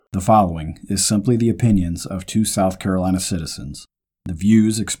The following is simply the opinions of two South Carolina citizens. The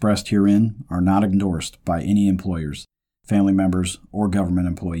views expressed herein are not endorsed by any employers, family members, or government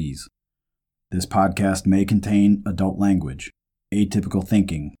employees. This podcast may contain adult language, atypical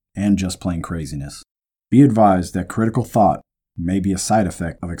thinking, and just plain craziness. Be advised that critical thought may be a side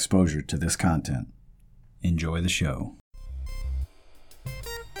effect of exposure to this content. Enjoy the show.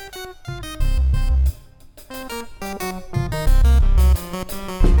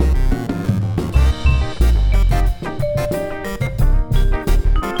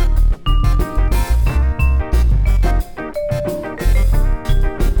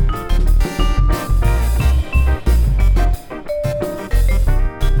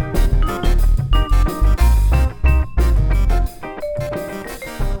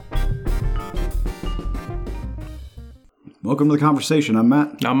 Welcome to the conversation. I'm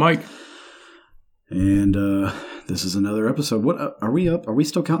Matt. I'm Mike. And this is another episode. What are we up? Are we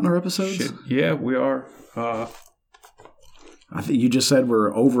still counting our episodes? Shit. Yeah, we are. I think you just said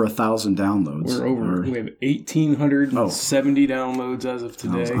we're over 1,000 downloads. We're over. We have 1,870 downloads as of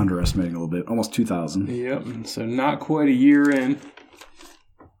today. I was underestimating a little bit. Almost 2,000. Yep. So not quite a year in.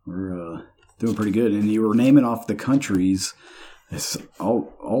 We're doing pretty good. And you were naming off the countries. It's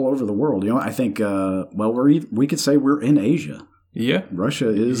all over the world. You know, I think, we could say we're in Asia. Yeah. Russia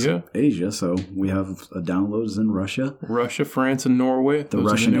is Asia, so we have downloads in Russia. Russia, France, and Norway. The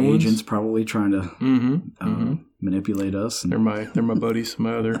Russian agents probably trying to manipulate us. They're my buddies,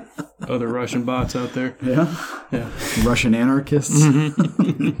 my other Russian bots out there. Yeah? Yeah. Russian anarchists.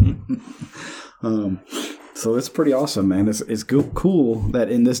 So it's pretty awesome, man. It's cool that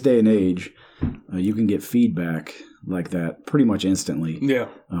in this day and age, you can get feedback like that pretty much instantly. Yeah.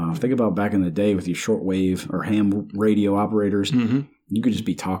 Think about back in the day with your shortwave or ham radio operators. Mm-hmm. You could just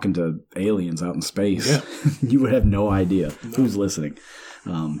be talking to aliens out in space. Yeah. You would have no idea who's listening.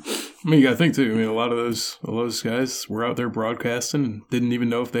 I mean, you got to think too. I mean, a lot of those guys were out there broadcasting and didn't even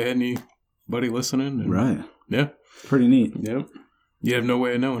know if they had anybody listening. And, right. Yeah. Pretty neat. Yep. You have no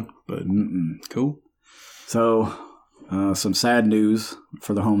way of knowing, but cool. So, some sad news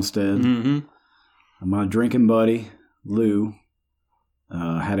for the homestead. Mm-hmm. My drinking buddy, Lou,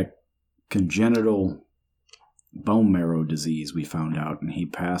 had a congenital bone marrow disease, we found out, and he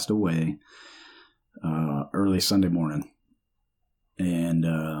passed away early Sunday morning. And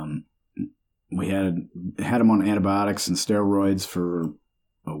we had him on antibiotics and steroids for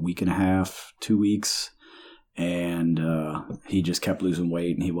a week and a half, 2 weeks, and he just kept losing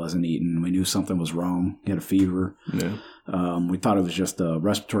weight, and he wasn't eating. We knew something was wrong. He had a fever. Yeah. We thought it was just a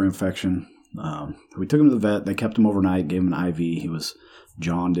respiratory infection. We took him to the vet. They kept him overnight, gave him an IV. He was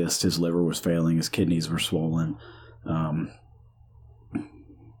jaundiced. His liver was failing. His kidneys were swollen. And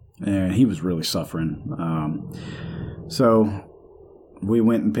he was really suffering. So we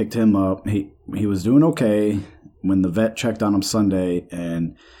went and picked him up. He was doing okay when the vet checked on him Sunday,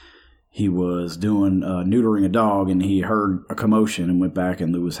 and he was doing neutering a dog, and he heard a commotion and went back,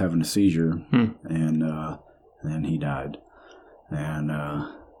 and Lou was having a seizure, and then he died. And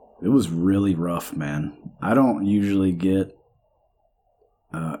it was really rough, man. I don't usually get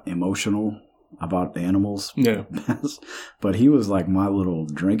emotional about animals. Yeah. But he was like my little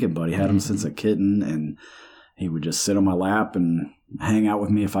drinking buddy. Had him since a kitten, and he would just sit on my lap and hang out with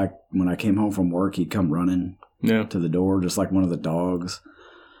me. When I came home from work, he'd come running to the door, just like one of the dogs.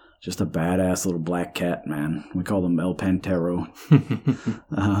 Just a badass little black cat, man. We call him El Pantero.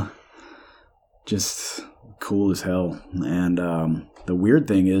 Just cool as hell. And the weird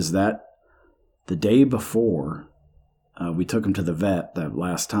thing is that the day before we took him to the vet that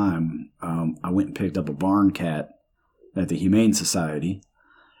last time, I went and picked up a barn cat at the Humane Society.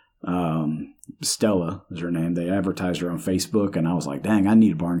 Stella is her name. They advertised her on Facebook, and I was like, dang, I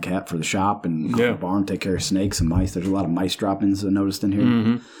need a barn cat for the shop and the barn, take care of snakes and mice. There's a lot of mice droppings I noticed in here.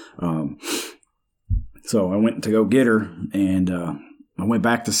 Mm-hmm. So I went to go get her, and I went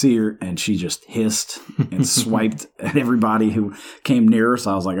back to see her, and she just hissed and swiped at everybody who came near her.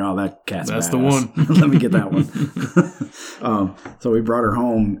 So I was like, oh, that's badass. The one. Let me get that one. So we brought her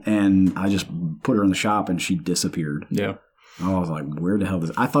home, and I just put her in the shop, and she disappeared. Yeah. I was like, where the hell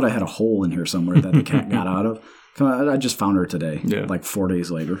I thought I had a hole in here somewhere that the cat got out of. I just found her today, like 4 days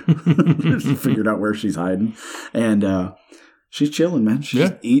later. Figured out where she's hiding. And she's chilling, man. She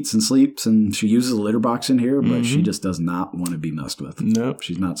just eats and sleeps, and she uses a litter box in here, but she just does not want to be messed with. Nope.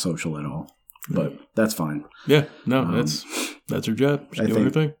 She's not social at all. But that's fine. Yeah. No, that's her job. She's doing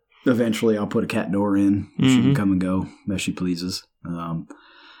her thing. Eventually I'll put a cat door in. She can come and go as she pleases.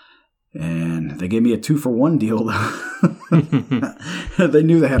 And they gave me a 2-for-1 deal. They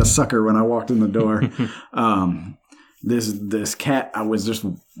knew they had a sucker when I walked in the door. this cat, I was just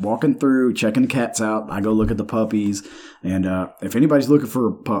walking through, checking the cats out. I go look at the puppies. And if anybody's looking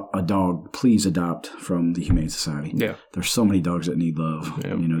for a dog, please adopt from the Humane Society. Yeah. There's so many dogs that need love.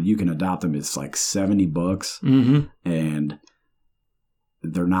 Yeah. You can adopt them. It's like $70. Mm-hmm. And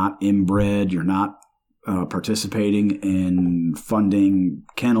they're not inbred. You're not participating in funding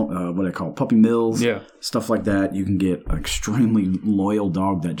kennel, what I call puppy mills, stuff like that. You can get an extremely loyal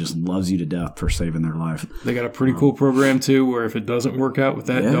dog that just loves you to death for saving their life. They got a pretty cool program too, where if it doesn't work out with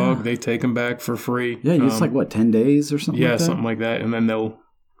that dog, they take them back for free. Yeah, it's like 10 days or something. Yeah, like that? something like that, and then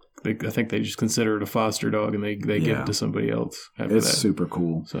I think they just consider it a foster dog, and they give it to somebody else. It's super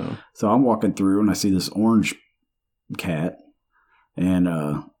cool. So I'm walking through and I see this orange cat, and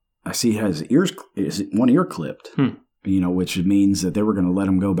I see he has his one ear clipped, which means that they were going to let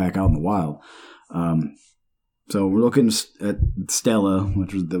him go back out in the wild. So we're looking at Stella,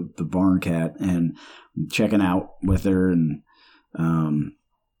 which was the barn cat, and checking out with her. And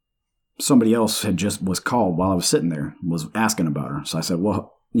somebody else was called while I was sitting there, was asking about her. So I said,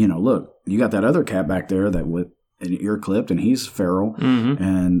 well, look, you got that other cat back there that with an ear clipped, and he's feral. Mm-hmm.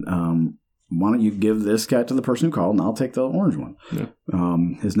 And why don't you give this cat to the person who called, and I'll take the orange one. Yeah.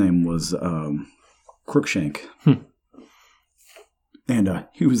 His name was Crookshank. And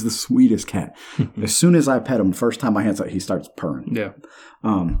he was the sweetest cat. As soon as I pet him, first time my hands out, he starts purring. Yeah.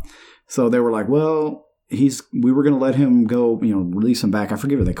 So they were like, well, we were going to let him go, release him back. I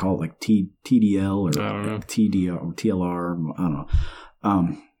forget what they call it, like TDL or I don't know. TDR or TLR. I don't know.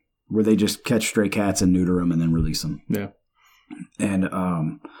 Where they just catch stray cats and neuter them and then release them. Yeah. And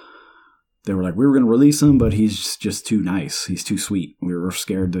they were like, we were going to release him, but he's just too nice. He's too sweet. We were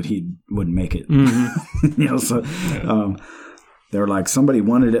scared that he wouldn't make it. Mm-hmm. They were like, somebody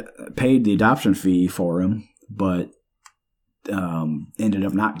paid the adoption fee for him, but ended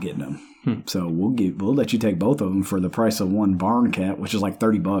up not getting him. So we'll let you take both of them for the price of one barn cat, which is like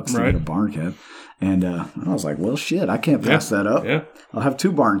 $30 to get a barn cat. And I was like, well, shit, I can't pass that up. Yeah. I'll have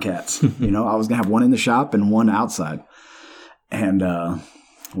two barn cats. I was going to have one in the shop and one outside. And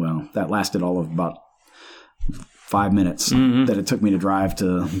well, that lasted all of about 5 minutes that it took me to drive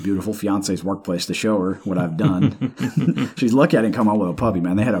to beautiful fiance's workplace to show her what I've done. She's lucky I didn't come out with a puppy,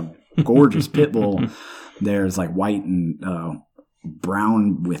 man. They had a gorgeous pit bull. There's like white and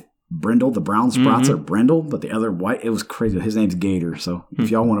brown with brindle. The brown spots are brindle, but the other white, it was crazy. His name's Gator. So if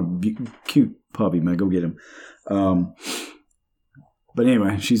y'all want a cute puppy, man, go get him. But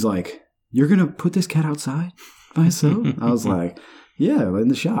anyway, she's like, you're going to put this cat outside by itself? I was like, yeah, in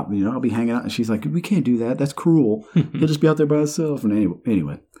the shop. I'll be hanging out. And she's like, we can't do that. That's cruel. He'll just be out there by himself. And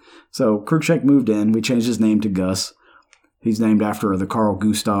anyway. So Crookshank moved in. We changed his name to Gus. He's named after the Carl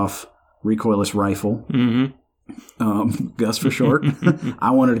Gustav recoilless rifle. Mm-hmm. Gus for short.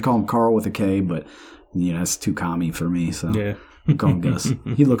 I wanted to call him Carl with a K, but that's too commie for me. So I call him Gus.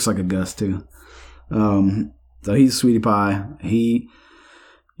 He looks like a Gus too. So he's a sweetie pie. He,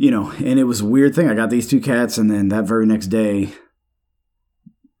 and it was a weird thing. I got these two cats, and then that very next day,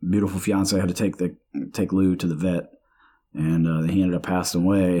 beautiful fiance had to take Lou to the vet, and he ended up passing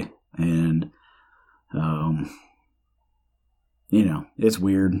away. And it's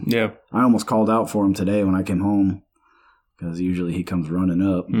weird. Yeah, I almost called out for him today when I came home, because usually he comes running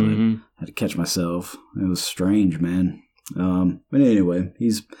up, but I had to catch myself. It was strange, man. But anyway,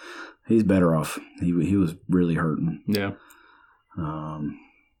 he's better off. He was really hurting. Yeah.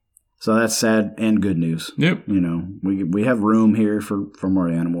 So that's sad and good news. Yep. We have room here for more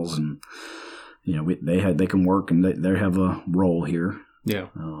animals, and they can work, and they have a role here. Yeah.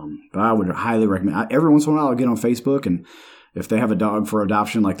 But I would highly recommend. Every once in a while, I'll get on Facebook, and if they have a dog for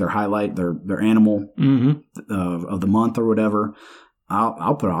adoption, like their highlight, their animal of the month or whatever,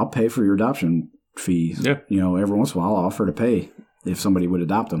 I'll pay for your adoption fees. Yeah. Every once in a while, I'll offer to pay if somebody would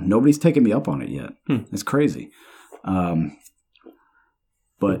adopt them. Nobody's taken me up on it yet. It's crazy. But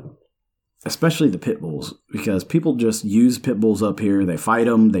especially the pit bulls, because people just use pit bulls up here. They fight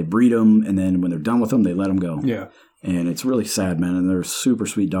them, they breed them, and then when they're done with them, they let them go. Yeah. And it's really sad, man. And they're super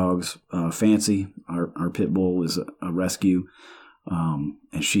sweet dogs. Fancy, our pit bull, is a rescue, and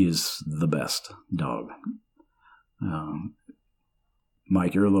she is the best dog.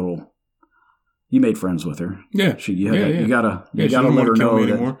 Mike, you made friends with her. Yeah. You gotta let her know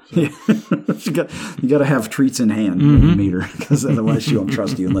that. Anymore, you gotta have treats in hand when you meet her, because otherwise she won't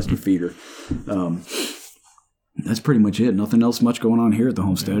trust you unless you feed her. That's pretty much it. Nothing else much going on here at the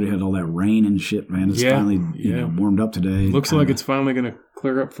homestead. We had all that rain and shit, man. It's finally warmed up today. Looks like it's finally going to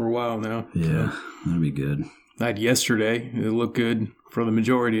clear up for a while now. Yeah, that'd be good. I had yesterday. It looked good for the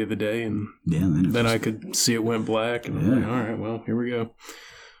majority of the day, and then I could see it went black. And I'm like, all right, well, here we go.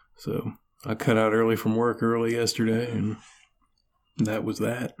 So I cut out early from work early yesterday, and that was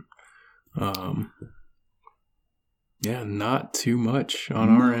that. Yeah, not too much on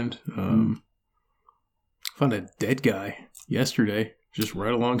our end. Found a dead guy yesterday, just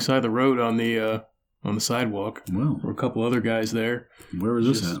right alongside the road on the sidewalk. Well, there were a couple other guys there. Where was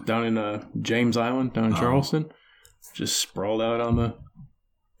this at? Down in James Island, down in Charleston. Just sprawled out on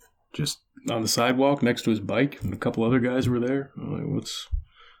the sidewalk next to his bike, and a couple other guys were there. I'm like, what's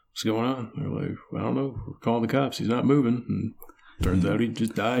going on? They're like, I don't know. We're calling the cops. He's not moving. And turns out he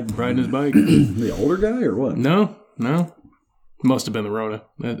just died riding his bike. The older guy or what? No. Must have been the Rona.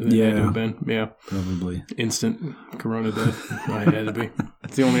 That had to have been. Yeah. Probably. Instant Corona death. I had to be.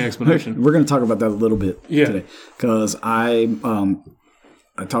 That's the only explanation. We're going to talk about that a little bit today. Because I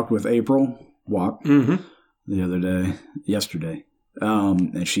talked with April Watt the other day, yesterday.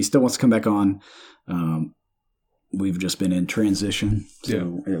 And she still wants to come back on. We've just been in transition.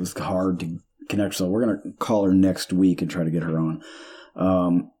 So it was hard to connect. So we're going to call her next week and try to get her on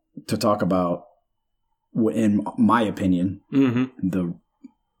to talk about, in my opinion, the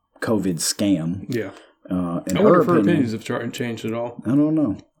COVID scam. Yeah. And I wonder if her opinions have changed at all. I don't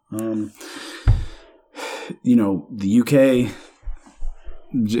know. The UK,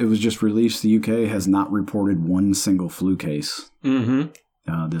 it was just released. The UK has not reported one single flu case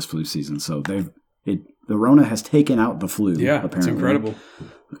this flu season. So the Rona has taken out the flu. Yeah, apparently. It's incredible.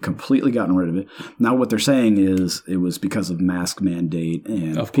 Completely gotten rid of it. Now what they're saying is it was because of mask mandate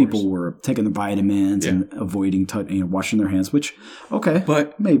and people were taking the vitamins and avoiding washing their hands, which, okay,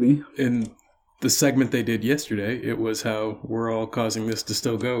 but maybe. In the segment they did yesterday, it was how we're all causing this to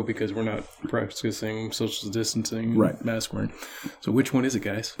still go because we're not practicing social distancing and mask wearing. So which one is it,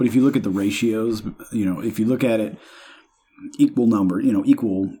 guys? But if you look at the ratios, if you look at it, equal number,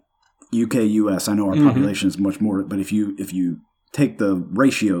 equal UK, US, I know our population is much more, but if you take the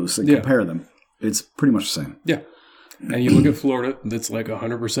ratios and compare them, it's pretty much the same. Yeah. And you look at Florida, that's like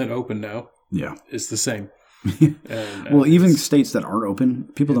 100% open now. Yeah. It's the same. Well, even states that aren't open,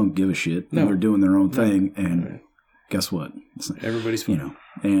 people don't give a shit. No. They're doing their own thing, and guess what? Everybody's fine.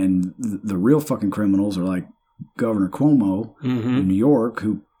 And the real fucking criminals are like Governor Cuomo in New York,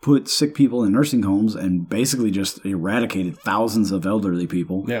 who put sick people in nursing homes and basically just eradicated thousands of elderly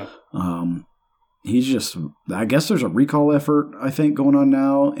people. Yeah. He's just, I guess there's a recall effort, I think, going on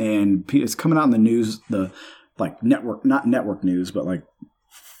now, and it's coming out in the news, network, not network news, but like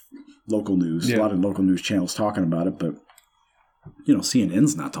local news. Yeah. A lot of local news channels talking about it, but,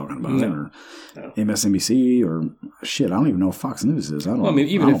 CNN's not talking about it, or MSNBC, or shit, I don't even know if Fox News is. I don't know. I mean,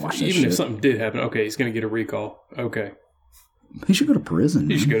 even if something did happen, okay, he's going to get a recall. Okay. He should go to prison.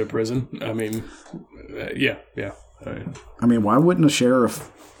 He should go to prison. I mean, yeah. Right. I mean, why wouldn't a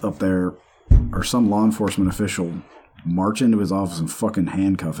sheriff up there or some law enforcement official march into his office and fucking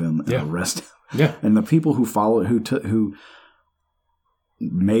handcuff him and arrest him? Yeah. And the people who followed, who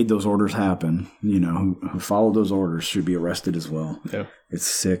made those orders happen, who followed those orders should be arrested as well. Yeah. It's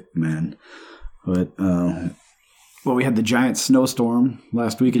sick, man. But, we had the giant snowstorm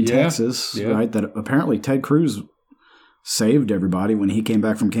last week in Texas, right? That apparently Ted Cruz saved everybody when he came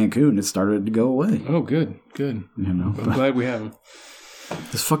back from Cancun. It started to go away. Oh, good. I'm glad we have him.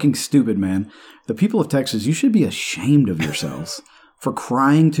 This fucking stupid, man. The people of Texas, you should be ashamed of yourselves for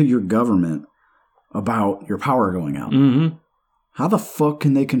crying to your government about your power going out. Mm-hmm. How the fuck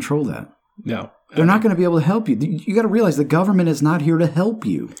can they control that? No. They're not going to be able to help you. You got to realize the government is not here to help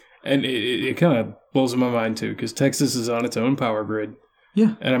you. And it kind of blows my mind, too, because Texas is on its own power grid.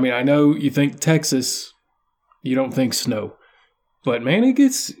 Yeah. And I mean, I know you think Texas, you don't think snow. But, man, it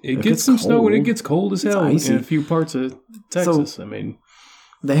gets some cold. Snow and it gets cold as hell in a few parts of Texas. So,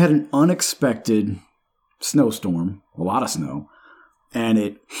 they had an unexpected snowstorm, a lot of snow, and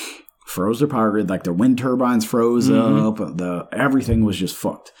it froze their power grid. Like their wind turbines froze up. Everything was just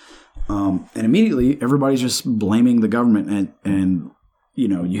fucked. And immediately everybody's just blaming the government. And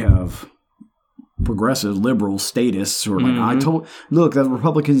you have progressive liberal statists who are like, look, the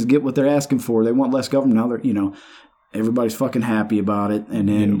Republicans get what they're asking for. They want less government. Now they're, everybody's fucking happy about it. And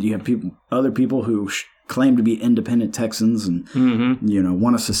then you have other people who claim to be independent Texans and,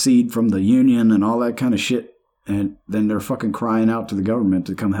 want to secede from the union and all that kind of shit. And then they're fucking crying out to the government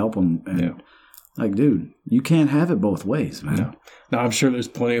to come help them. And like, dude, you can't have it both ways, man. No. Now, I'm sure there's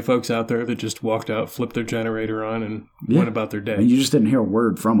plenty of folks out there that just walked out, flipped their generator on, and went about their day. And you just didn't hear a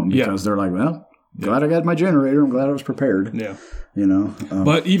word from them because they're like, well, glad I got my generator. I'm glad I was prepared. Yeah.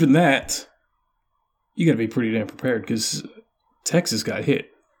 But even that, you got to be pretty damn prepared because Texas got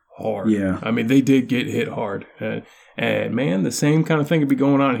hit hard. Yeah. I mean, they did get hit hard. And man, the same kind of thing could be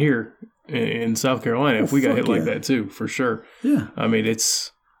going on here in South Carolina if we got hit like that too, for sure. Yeah. I mean,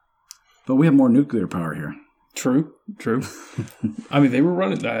 it's But we have more nuclear power here. True. I mean, they were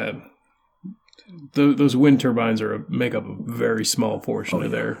running those wind turbines make up a very small portion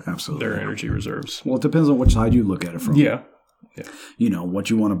of their energy reserves. Well, it depends on which side you look at it from. Yeah. You know, what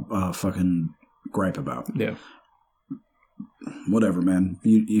you want to fucking gripe about. Yeah. Whatever, man.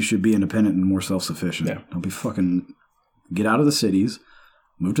 You should be independent and more self-sufficient. Yeah. Don't be fucking... Get out of the cities,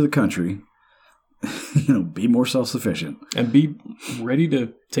 move to the country, be more self-sufficient. And be ready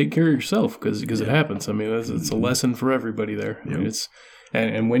to take care of yourself because it happens. I mean, it's a lesson for everybody there. Yep. I mean,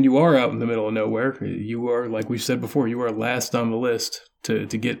 and when you are out in the middle of nowhere, you are, like we said before, you are last on the list to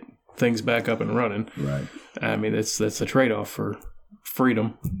get things back up and running. Right. I mean, that's a trade-off for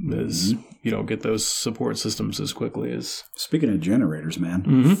freedom is you don't get those support systems as quickly as... Speaking of generators,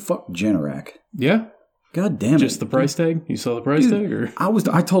 man, fuck Generac. Yeah. God damn it. Just the price tag? You saw the price tag? Or?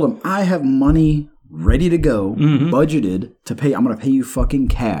 I told him, I have money ready to go, budgeted to pay. I'm going to pay you fucking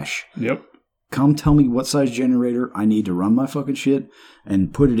cash. Yep. Come tell me what size generator I need to run my fucking shit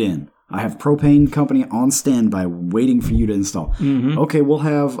and put it in. I have propane company on standby waiting for you to install. Okay, we'll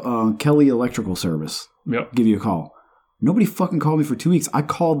have Kelly Electrical Service. Yep. Give you a call. Nobody fucking called me for 2 weeks. I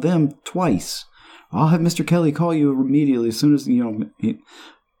called them twice. I'll have Mr. Kelly call you immediately as soon as,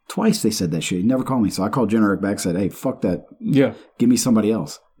 twice they said that shit. He never called me. So I called Generac back and said, hey, fuck that. Yeah. Give me somebody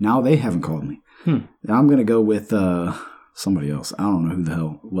else. Now they haven't called me. Now I'm going to go with somebody else. I don't know who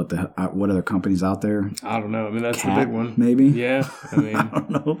the hell, what other companies out there. I don't know. I mean, that's the big one. Maybe? Yeah. I mean, I don't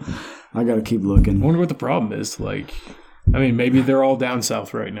know. I got to keep looking. I wonder what the problem is. Like, I mean, maybe they're all down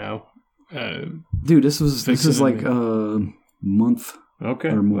south right now. Dude, this is like a month. Okay.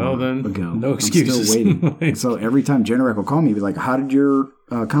 Or more well, then, ago. No excuses. I'm still waiting. So every time Generac will call me, he'll be like, how did your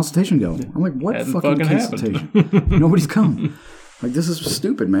consultation go? I'm like, what fucking consultation? Nobody's come. Like, this is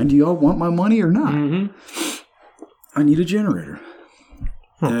stupid, man. Do y'all want my money or not? I need a generator.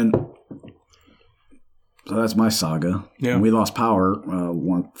 And so that's my saga. Yeah. And we lost power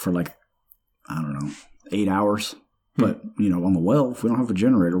for like, I don't know, 8 hours. But, on the well, if we don't have a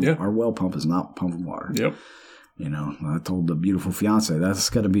generator, our well pump is not pumping water. Yep. I told the beautiful fiance that's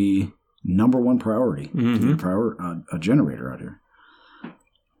got to be number one priority. To get a generator out here.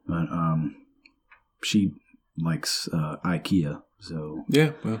 But she likes IKEA, so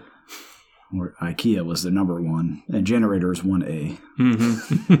yeah. Well, IKEA was the number one, and generator is 1A.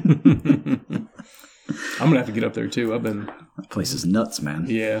 I'm gonna have to get up there too. That place is nuts, man.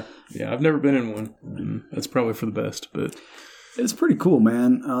 Yeah. I've never been in one. That's probably for the best, but it's pretty cool,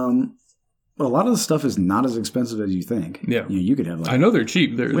 man. A lot of the stuff is not as expensive as you think. Yeah. You could have I know they're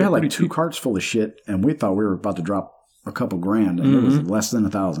cheap. We had like 2 carts full of shit, and we thought we were about to drop a couple grand, and it was less than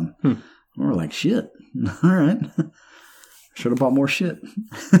 $1,000. We were like, shit. All right. Should have bought more shit.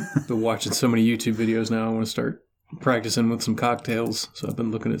 Been watching so many YouTube videos now. I want to start practicing with some cocktails. So I've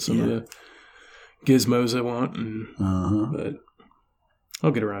been looking at some of the gizmos I want, but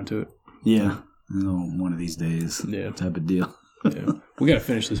I'll get around to it. Yeah. One of these days. Yeah. Type of deal. Yeah. We got to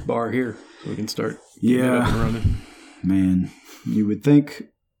finish this bar here so we can start getting it up and running. Man, you would think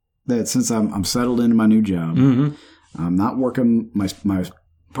that since I'm settled into my new job, I'm not working my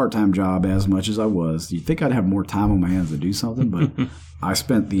part-time job as much as I was. You'd think I'd have more time on my hands to do something, but I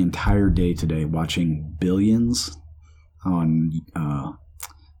spent the entire day today watching Billions on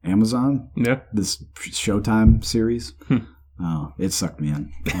Amazon. Yeah. This Showtime series. It sucked me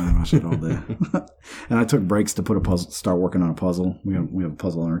in. I watched it all day. And I took breaks to start working on a puzzle. We have a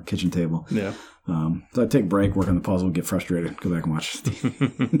puzzle on our kitchen table. Yeah. So I take a break, work on the puzzle, get frustrated, go back and watch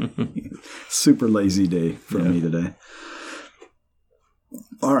TV. Super lazy day for me today.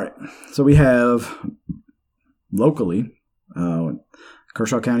 All right. So we have locally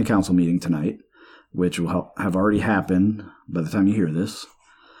Kershaw County Council meeting tonight, which will have already happened by the time you hear this.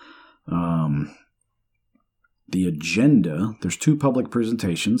 The agenda, there's 2 public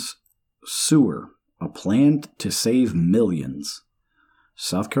presentations. Sewer, a plan to save millions.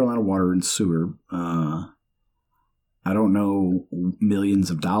 South Carolina Water and Sewer. I don't know, millions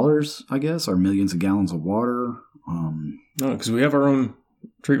of dollars, I guess, or millions of gallons of water. No, because we have our own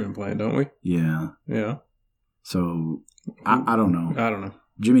treatment plant, don't we? Yeah. Yeah. So, I don't know. I don't know.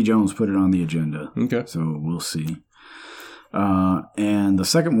 Jimmy Jones put it on the agenda. Okay. So, we'll see. And the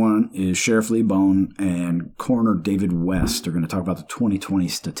second one is Sheriff Lee Bone and Coroner David West are going to talk about the 2020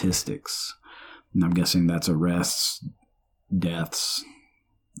 statistics. And I'm guessing that's arrests, deaths,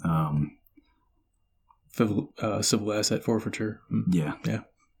 civil asset forfeiture. Yeah. Yeah.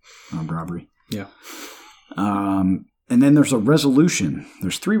 Robbery. Yeah. And then there's a resolution.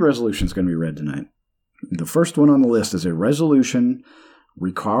 There's 3 resolutions going to be read tonight. The first one on the list is a resolution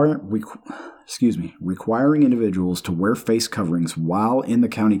requiring individuals to wear face coverings while in the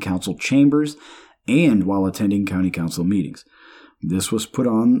county council chambers and while attending county council meetings. This was put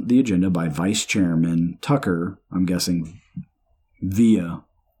on the agenda by Vice Chairman Tucker, I'm guessing, via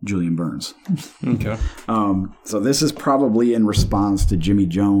Julian Burns. Okay. So this is probably in response to Jimmy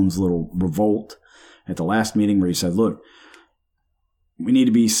Jones' little revolt at the last meeting where he said, look, we need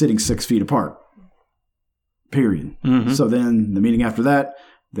to be sitting 6 feet apart. Period. Mm-hmm. So then the meeting after that,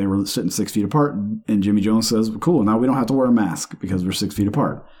 they were sitting 6 feet apart, and Jimmy Jones says, cool, now we don't have to wear a mask because we're 6 feet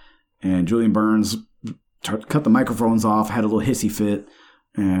apart. And Julian Burns cut the microphones off, had a little hissy fit,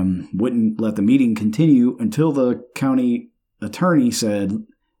 and wouldn't let the meeting continue until the county attorney said,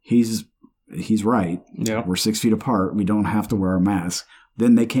 he's right. Yeah. We're 6 feet apart. We don't have to wear a mask.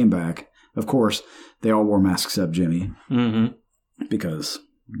 Then they came back. Of course, they all wore masks except Jimmy. Mm-hmm. Because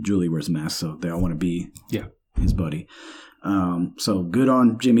Julie wears a mask, so they all want to be his buddy. So good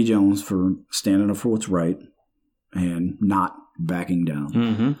on Jimmy Jones for standing up for what's right and not backing down.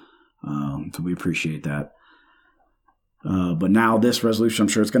 Mm-hmm. So we appreciate that. But now this resolution, I'm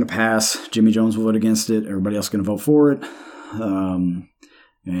sure it's going to pass. Jimmy Jones will vote against it. Everybody else is going to vote for it.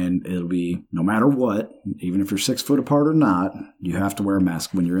 And it'll be, no matter what, even if you're 6 foot apart or not, you have to wear a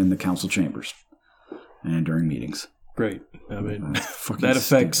mask when you're in the council chambers and during meetings. Great. I mean, that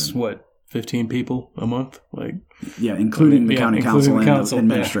affects, stupid. 15 people a month? Including the county council and the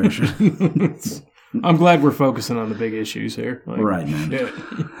administration. I'm glad we're focusing on the big issues here. Right, man. Yeah.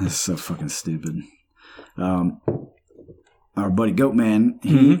 It's so fucking stupid. Our buddy Goatman,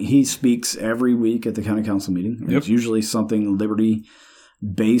 he speaks every week at the county council meeting. It's usually something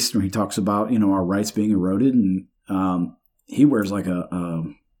liberty-based where he talks about, our rights being eroded. And he wears like I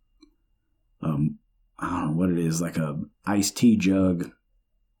don't know what it is, like a iced tea jug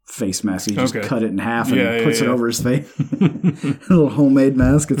face mask. He just cut it in half and puts it over his face. A little homemade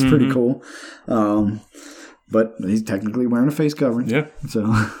mask. It's pretty cool. But he's technically wearing a face covering. Yeah.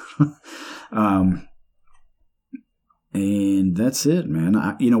 So, and that's it,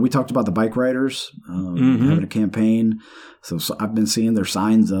 man. We talked about the bike riders having a campaign. So I've been seeing their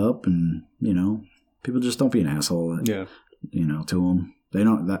signs up, and people just don't be an asshole. To them.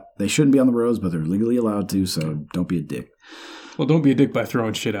 They shouldn't be on the roads, but they're legally allowed to. So don't be a dick. Well, don't be a dick by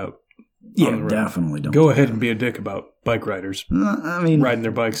throwing shit out. Yeah, definitely don't. Go ahead and be a dick about bike riders. Riding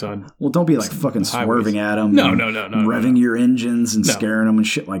their bikes on. Well, don't be like fucking swerving at them. No. Revving your engines and scaring them and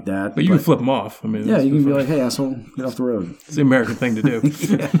shit like that. But you can flip them off. You can be like, hey, asshole, get off the road. It's the American thing to do.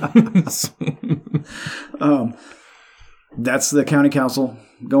 That's the county council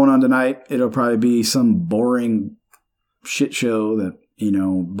going on tonight. It'll probably be some boring shit show that,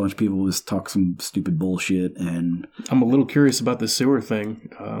 a bunch of people just talk some stupid bullshit. And I'm a little curious about the sewer thing.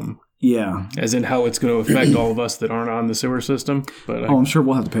 As in how it's going to affect all of us that aren't on the sewer system. But I'm sure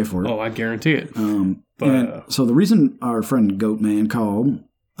we'll have to pay for it. Oh, I guarantee it. So the reason our friend Goatman called,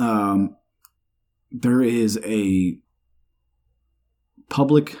 there is a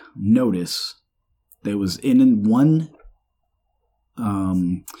public notice that was in one,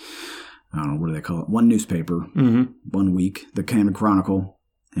 I don't know, what do they call it? One newspaper, 1 week, the Camden Chronicle.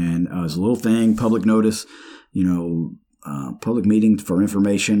 And it was a little thing, public notice, public meeting for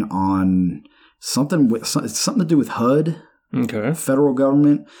information on something to do with HUD, federal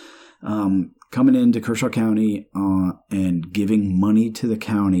government, coming into Kershaw County and giving money to the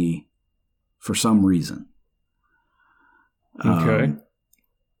county for some reason. And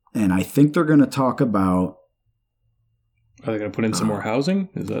I think they're going to talk about. Are they going to put in some more housing?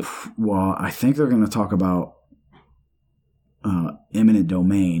 Is that? Well, I think they're going to talk about eminent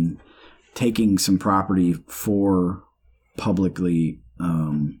domain, taking some property for publicly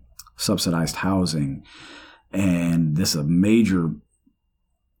subsidized housing, and this is a major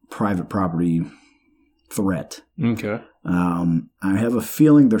private property threat. Okay. I have a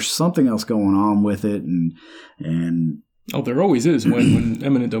feeling there's something else going on with it, and there always is when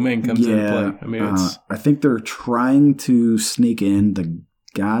eminent domain comes into play. I mean, I think they're trying to sneak in the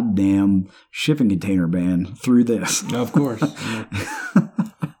goddamn shipping container ban through this. Of course.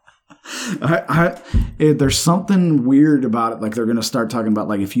 There's something weird about it. Like they're going to start talking about,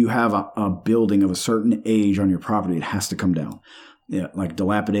 like, if you have a building of a certain age on your property, it has to come down. Yeah, like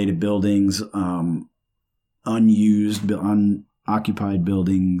dilapidated buildings, unused, unoccupied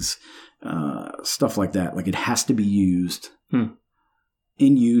buildings, stuff like that. Like it has to be used, in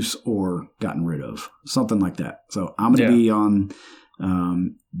use or gotten rid of, something like that. So I'm going to be on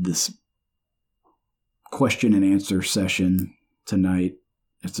this question and answer session tonight.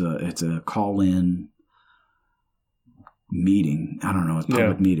 It's a call-in meeting. I don't know. It's a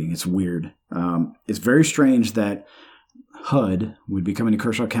public meeting. It's weird. It's very strange that HUD would be coming to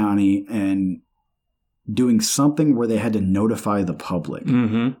Kershaw County and doing something where they had to notify the public.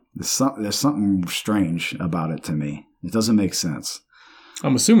 Mm-hmm. There's something strange about it to me. It doesn't make sense.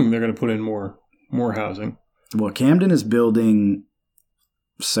 I'm assuming they're going to put in more housing. Well, Camden is building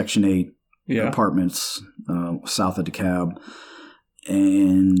Section 8 apartments south of DeKalb.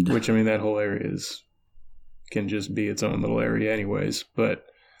 And which, I mean, that whole area can just be its own little area anyways. But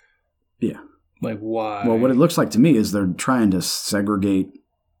yeah. Like, why? Well, what it looks like to me is they're trying to segregate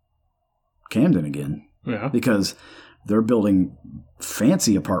Camden again. Yeah. Because they're building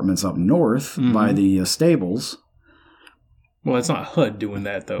fancy apartments up north by the stables. Well, it's not HUD doing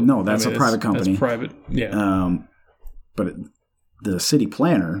that, though. No, that's a private company. That's private, yeah. But the city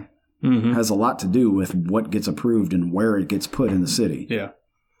planner has a lot to do with what gets approved and where it gets put in the city. Yeah.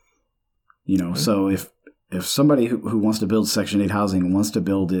 You know, so if somebody who wants to build Section 8 housing wants to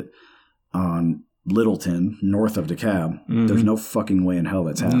build it on Littleton, north of DeKalb, there's no fucking way in hell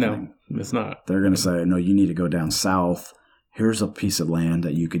that's happening. No, it's not. They're going to say, no, you need to go down south. Here's a piece of land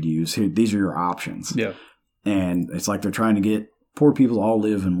that you could use. Here, these are your options. Yeah. And it's like they're trying to get poor people to all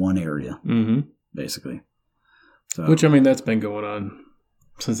live in one area, basically. So, which, I mean, that's been going on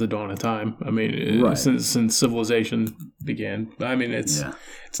since the dawn of time. I mean, since civilization began. I mean, it's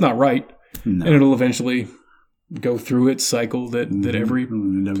not right. No. And it'll eventually go through its cycle that every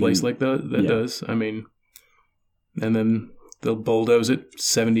place like that does. I mean, and then they'll bulldoze it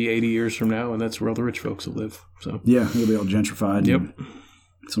 70, 80 years from now, and that's where all the rich folks will live. So yeah, it'll be all gentrified. Yep.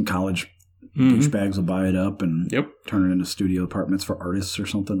 Some college douchebags will buy it up and turn it into studio apartments for artists or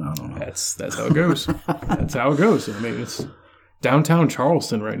something. I don't know. That's how it goes. That's how it goes. I mean, it's downtown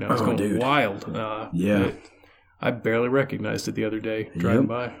Charleston right now. It's going wild. I barely recognized it the other day driving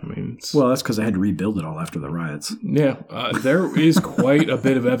by. I mean, well, that's because I had to rebuild it all after the riots. Yeah, there is quite a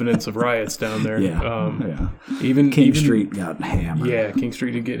bit of evidence of riots down there. Even King Street got hammered. Yeah, King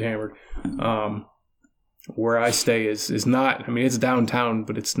Street did get hammered. Where I stay is not. I mean, it's downtown,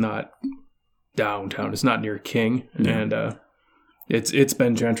 but it's not downtown. It's not near King, and it's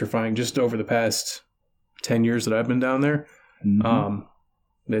been gentrifying just over the past 10 years that I've been down there.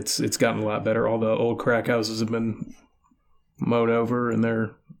 It's gotten a lot better. All the old crack houses have been mowed over, and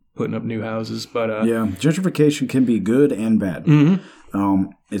they're putting up new houses. But gentrification can be good and bad.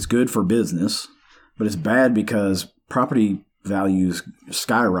 It's good for business, but it's bad because property values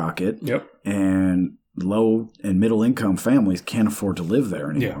skyrocket. Yep. And low and middle income families can't afford to live there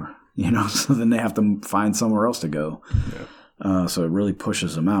anymore. Yeah. You know, so then they have to find somewhere else to go. Yeah. So it really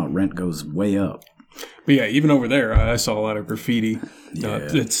pushes them out. Rent goes way up. But yeah, even over there, I saw a lot of graffiti.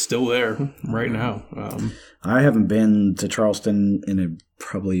 It's still there right now. I haven't been to Charleston in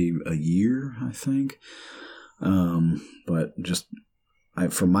probably a year, I think. But just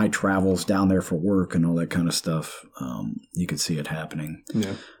from my travels down there for work and all that kind of stuff, you could see it happening.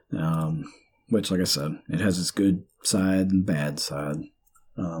 Yeah. Which, like I said, it has its good side and bad side.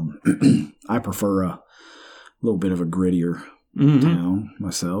 I prefer a little bit of a grittier town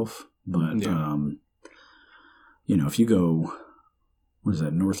myself. But, you know, if you go, what is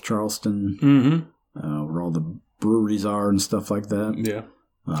that, North Charleston, where all the breweries are and stuff like that. Yeah.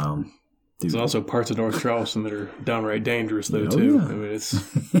 There's also parts of North Charleston that are downright dangerous, though, too. Yeah. I mean, it's...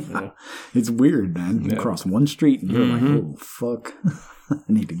 It's weird, man. You cross one street and you're like, oh, fuck. I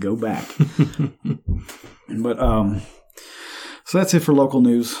need to go back. But, so that's it for local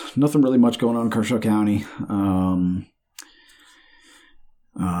news. Nothing really much going on in Kershaw County.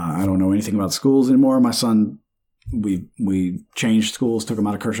 I don't know anything about schools anymore. My son, we changed schools, took him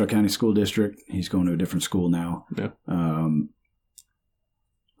out of Kershaw County School District. He's going to a different school now. Yeah.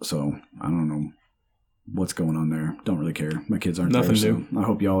 So I don't know what's going on there. Don't really care. My kids aren't Nothing there. New. So I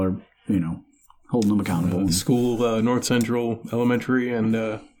hope y'all are, holding them accountable. The school, North Central Elementary and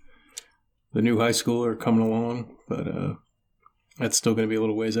the new high school are coming along, but that's still going to be a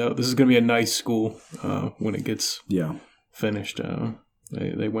little ways out. This is going to be a nice school when it gets finished.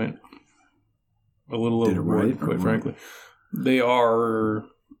 They went a little overboard, quite frankly. They are,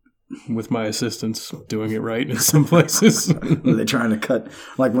 with my assistance, doing it right in some places. Are they trying to cut?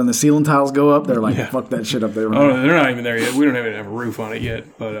 Like when the ceiling tiles go up, they're like, fuck that shit up there. Right? Oh, they're not even there yet. We don't even have a roof on it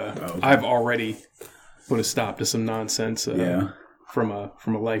yet. But I've already put a stop to some nonsense from a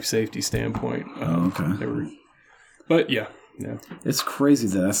life safety standpoint. But yeah. It's crazy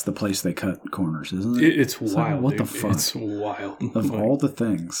that's the place they cut corners, isn't it? It's wild. What the fuck? It's wild. Of all the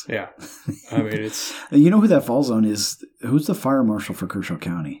things. Yeah. I mean, it's... You know who that falls on is... Who's the fire marshal for Kershaw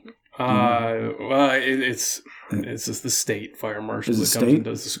County? It's just the state fire marshal that comes and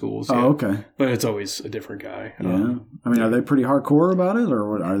does the schools. Yeah. Oh, okay. But it's always a different guy. Yeah. I mean, are they pretty hardcore about it,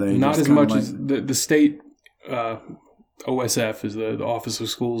 or what are they? Not as much as the state OSF is the Office of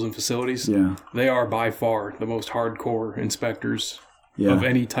Schools and Facilities. Yeah. They are by far the most hardcore inspectors of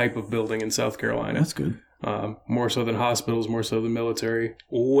any type of building in South Carolina. That's good. More so than hospitals, more so than military,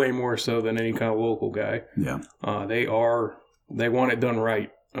 way more so than any kind of local guy. Yeah. They want it done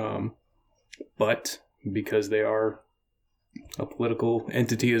right. But because they are a political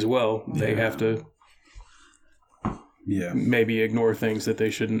entity as well, they have to maybe ignore things that they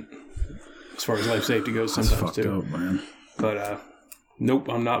shouldn't, as far as life safety goes, sometimes too. Up, man. But nope,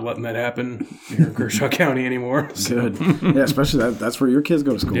 I'm not letting that happen here in Kershaw County anymore. So. Good. Yeah, especially that's where your kids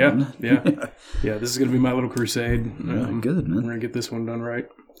go to school. Yeah. This is going to be my little crusade. Good, man. We're going to get this one done right.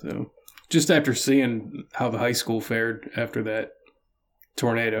 So, just after seeing how the high school fared after that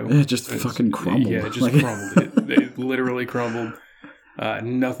tornado. It just fucking crumbled. Yeah, it just crumbled. It literally crumbled.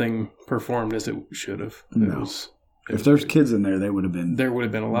 Nothing performed as it should have. If there's kids in there, they would have been. There would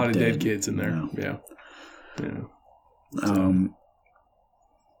have been a lot of dead kids in there. Yeah.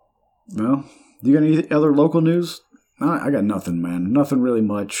 Well, do you got any other local news? I got nothing, man. Nothing really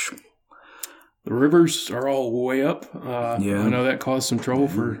much. The rivers are all way up. I know that caused some trouble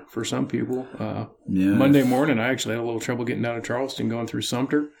for some people. Monday morning, I actually had a little trouble getting down to Charleston going through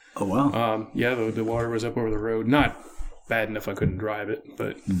Sumter. Oh, wow. The water was up over the road. Not bad enough I couldn't drive it,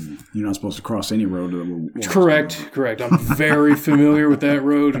 but... You're not supposed to cross any road. Correct. I'm very familiar with that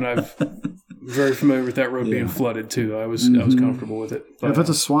road, and I'm very familiar with that road being flooded, too. I was comfortable with it. But, if it's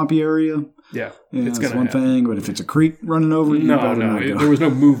a swampy area... Yeah, it's gonna one thing, but if it's a creek running over, no, there was no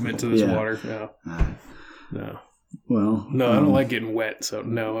movement to this water. No. Well, no, I don't like getting wet, so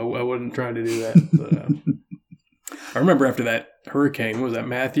no, I wouldn't try to do that. But, I remember after that hurricane, what was that,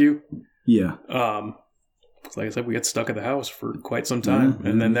 Matthew? Yeah. Like I said, we got stuck at the house for quite some time,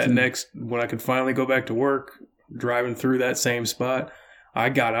 and then when I could finally go back to work, driving through that same spot, I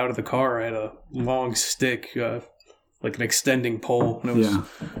got out of the car. I had a long stick. Like an extending pole, and I was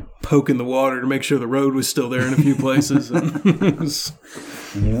poking the water to make sure the road was still there in a few places. I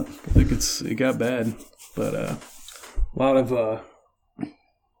think it got bad, but a lot of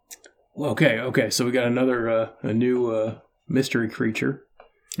okay. So we got a new mystery creature.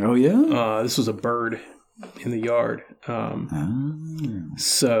 Oh yeah, this was a bird in the yard.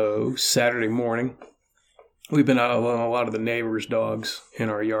 So Saturday morning, we've been out on a lot of the neighbors' dogs in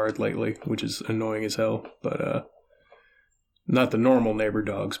our yard lately, which is annoying as hell, but. Not the normal neighbor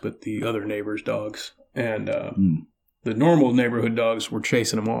dogs, but the other neighbors' dogs. And the normal neighborhood dogs were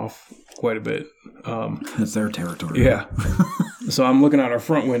chasing them off quite a bit. That's their territory. Yeah. So I'm looking out our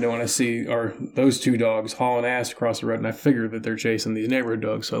front window and I see those two dogs hauling ass across the road, and I figure that they're chasing these neighborhood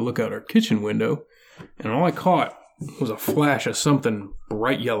dogs. So I look out our kitchen window, and all I caught was a flash of something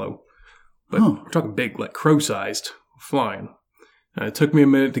bright yellow. But we're talking big, like crow-sized, flying. And it took me a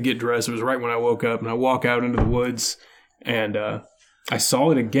minute to get dressed. It was right when I woke up, and I walk out into the woods. And I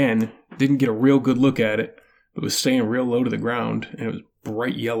saw it again, didn't get a real good look at it, but it was staying real low to the ground, and it was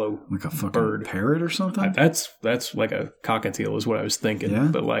bright yellow. Like a fucking bird. Parrot or something? That's like a cockatiel is what I was thinking. Yeah?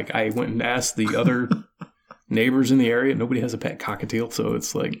 But like I went and asked the other neighbors in the area. Nobody has a pet cockatiel, so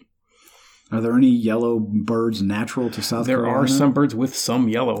it's like... Are there any yellow birds natural to South Carolina? There are some birds with some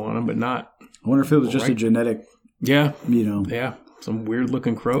yellow on them, but not... I wonder if it was just a genetic... Yeah. Yeah. Some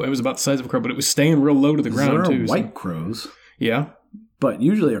weird-looking crow. It was about the size of a crow, but it was staying real low to the ground, too. White crows. Yeah. But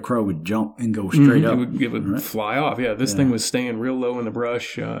usually a crow would jump and go straight up. It would fly off. Yeah, this thing was staying real low in the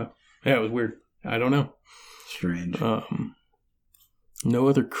brush. It was weird. I don't know. Strange. No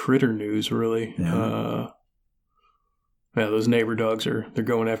other critter news, really. Yeah. Those neighbor dogs they're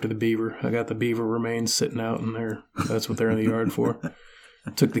going after the beaver. I got the beaver remains sitting out, and that's what they're in the yard for.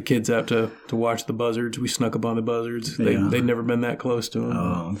 Took the kids out to watch the buzzards. We snuck up on the buzzards. They'd never been that close to them.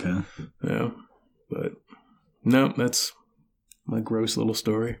 Oh, okay. Yeah. But, no, that's my gross little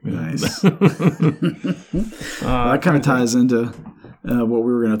story. Nice. That kind of ties into what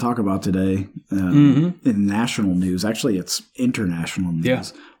we were going to talk about today in national news. Actually, it's international news. Yeah.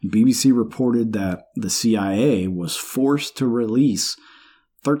 BBC reported that the CIA was forced to release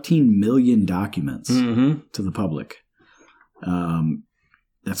 13 million documents to the public.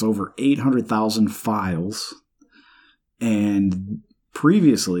 That's over 800,000 files. And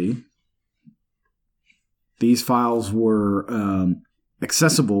previously, these files were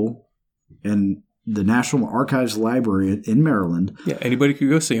accessible in the National Archives Library in Maryland. Yeah, anybody could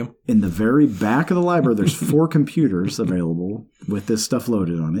go see them. In the very back of the library, there's 4 computers available with this stuff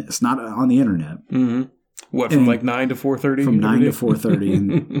loaded on it. It's not on the internet. Mm-hmm. What, from like 9 to 4:30? From 9 to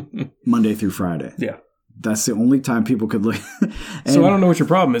 4:30, Monday through Friday. Yeah. That's the only time people could look. So I don't know what your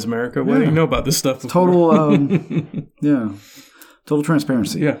problem is, America. Why do you know about this stuff before? Total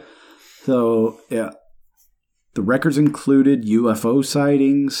transparency. Yeah. So, yeah. The records included UFO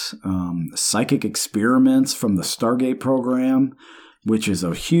sightings, psychic experiments from the Stargate program, which is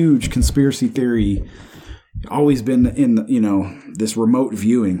a huge conspiracy theory. Always been in, this remote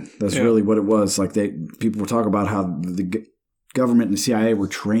viewing. That's really what it was. Like people were talking about how the government and the CIA were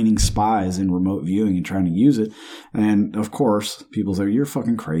training spies in remote viewing and trying to use it. And of course, people say, "You're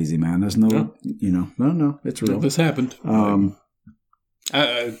fucking crazy, man. There's no, no, it's real." This happened.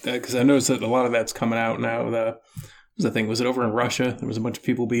 Because I noticed that a lot of that's coming out now. Was it over in Russia? There was a bunch of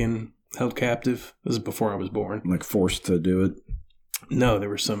people being held captive. This is before I was born. Like forced to do it? No, there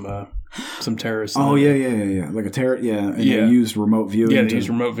were some terrorists. Oh, yeah. Like a terror. Yeah. And they used remote viewing. Yeah, they used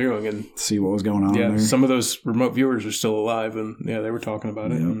remote viewing and see what was going on there. Some of those remote viewers are still alive, and they were talking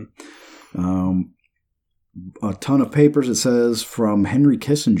about it. Yeah. A ton of papers, it says, from Henry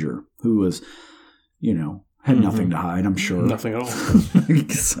Kissinger, who was, had nothing to hide, I'm sure. Nothing at all.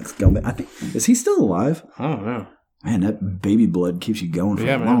 I think, is he still alive? I don't know. Man, that baby blood keeps you going for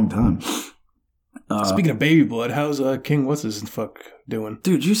a long time. Speaking of baby blood, how's King What's-His-Fuck doing?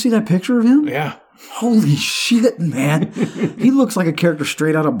 Dude, did you see that picture of him? Yeah. Holy shit, man. He looks like a character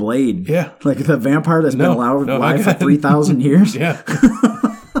straight out of Blade. Yeah. Like the vampire that's been alive for 3,000 years. Yeah.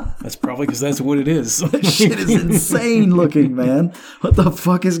 That's probably because that's what it is. That shit is insane looking, man. What the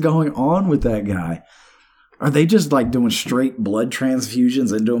fuck is going on with that guy? Are they just like doing straight blood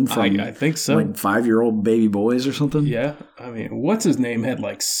transfusions into him from I think so. Like 5-year-old baby boys or something? Yeah. I mean, what's his name had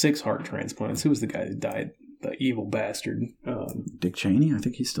like 6 heart transplants. Who was the guy that died? The evil bastard. Dick Cheney? I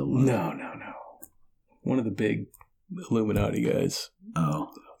think he's still alive. No. One of the big Illuminati guys. Oh.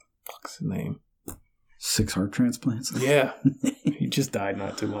 What the fuck's his name? 6 heart transplants? Yeah. He just died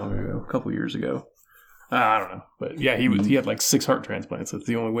not too long ago. A couple years ago. I don't know. But yeah, he had like 6 heart transplants. That's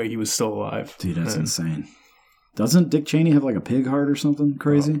the only way he was still alive. Dude, that's insane. Doesn't Dick Cheney have like a pig heart or something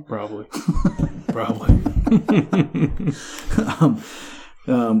crazy? Probably.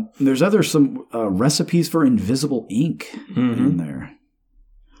 There's some recipes for invisible ink in there.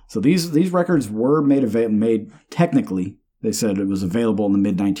 So these records were made technically. They said it was available in the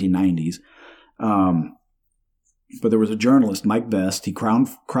mid-1990s. But there was a journalist, Mike Best. He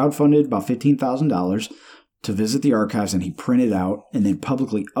crowdfunded about $15,000 to visit the archives, and he printed out and then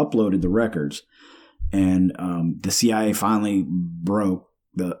publicly uploaded the records. And the CIA finally broke.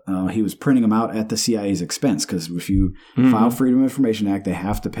 He was printing them out at the CIA's expense because if you file Freedom of Information Act, they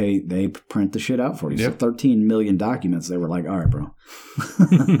have to pay. They print the shit out for you. Yep. So 13 million documents. They were like, "All right, bro."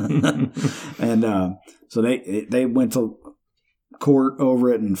 And so they went to court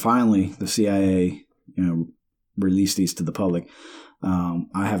over it, and finally the CIA, released these to the public. I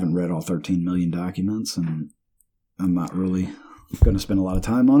haven't read all 13 million documents, and I'm not really going to spend a lot of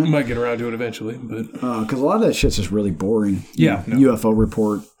time on it. Might get around to it eventually, but because a lot of that shit's just really boring. Yeah, UFO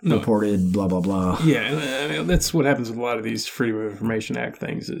reported, blah blah blah. Yeah, I mean, that's what happens with a lot of these Freedom of Information Act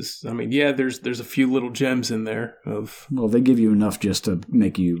things. There's a few little gems in there of. Well, they give you enough just to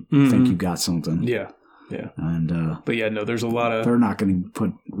make you think you got something. Yeah. And but there's a lot of. They're not going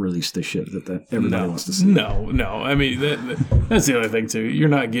to release the shit that everybody wants to see. No. I mean, that's the other thing too. You're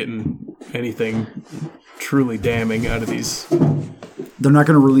not getting anything truly damning out of these. They're not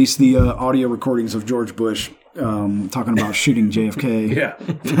going to release the audio recordings of George Bush talking about shooting JFK. Yeah.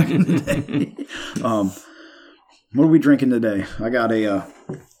 Back in the day. What are we drinking today? I got a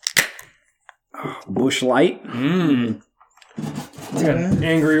Bush Light. It's got an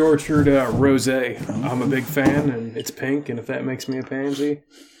Angry Orchard rosé. I'm a big fan, and it's pink, and if that makes me a pansy,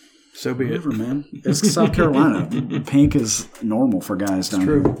 so be it. Whatever, man. It's South Carolina. Pink is normal for guys down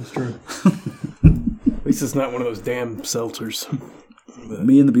here. It's true. At least it's not one of those damn seltzers.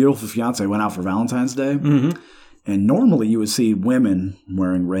 Me and the beautiful fiance went out for Valentine's Day, and normally you would see women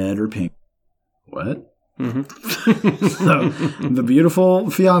wearing red or pink. What? So the beautiful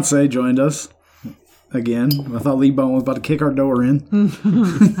fiance joined us. Again, I thought Lee Bone was about to kick our door in.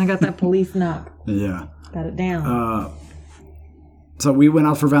 I got that police knock. Yeah. Got it down. So we went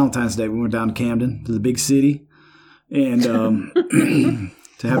out for Valentine's Day. We went down to Camden, to the big city, and to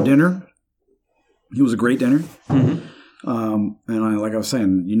have dinner. It was a great dinner. And like I was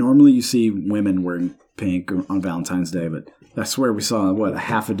saying, you see women wearing pink on Valentine's Day, but I swear we saw, a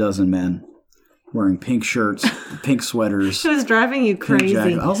half a dozen men wearing pink shirts, pink sweaters. It was driving you crazy.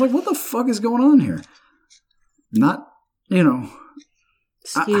 I was like, what the fuck is going on here? Not,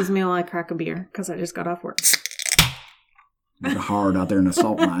 Excuse me while I crack a beer, because I just got off work. Hard out there in the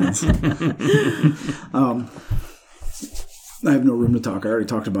salt mines. I have no room to talk. I already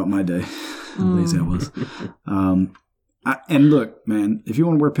talked about my day. How lazy I was. And look, man, if you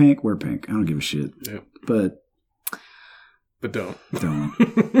want to wear pink, wear pink. I don't give a shit. Yep. But don't. Don't.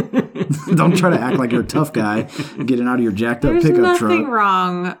 Don't try to act like you're a tough guy getting out of your jacked up There's pickup truck. nothing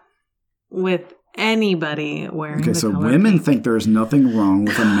wrong with anybody wearing Okay, the so color women pink. think there's nothing wrong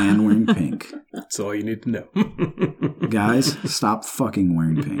with a man wearing pink. That's all you need to know. Guys, stop fucking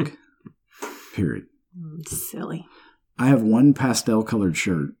wearing pink. Period. Silly. I have one pastel colored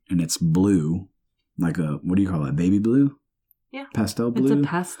shirt, and it's blue. Like a, what do you call that, baby blue? Yeah. Pastel blue? It's a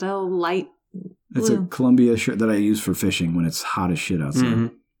pastel light blue. It's a Columbia shirt that I use for fishing when it's hot as shit outside.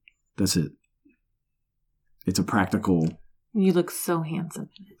 Mm-hmm. That's it. It's a practical... You look so handsome.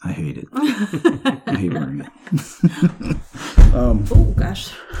 I hate it. I hate wearing it. Oh,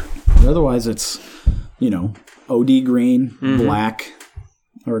 gosh. Otherwise, it's, OD green, black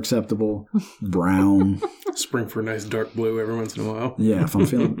are acceptable, brown. Spring for a nice dark blue every once in a while. Yeah, if I'm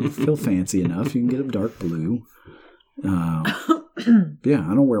feel fancy enough, you can get a dark blue. Yeah,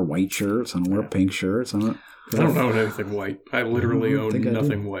 I don't wear white shirts. I don't wear pink shirts. I don't own anything white. I literally own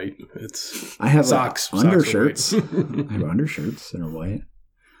nothing white. I have socks. Undershirts. I have undershirts that are white.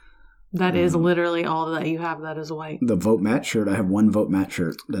 That is literally all that you have that is white. The Vote Matt shirt, I have one Vote Matt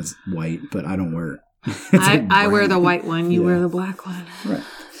shirt that's white, but I don't wear it. I wear the white one. You wear the black one. Right.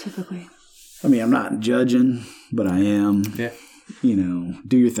 Typically. I mean, I'm not judging, but I am. Yeah.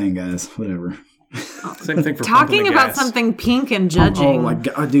 Do your thing, guys. Whatever. Same thing for talking about gas. Something pink and judging. Oh my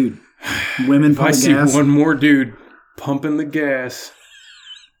god, dude! Women pumping gas. I see one more dude pumping the gas,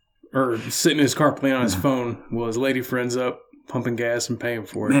 or sitting in his car playing on his phone while his lady friend's up pumping gas and paying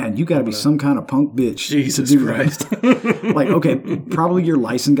for it. Man, you got to be some kind of punk bitch. Jesus to do Christ! That. Like, okay, probably your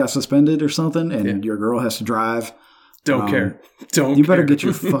license got suspended or something, and your girl has to drive. Don't care. Don't. You better get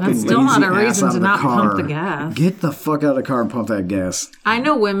your fucking That's still lazy not a ass reason out to of the not car. pump the gas. Get the fuck out of the car and pump that gas. I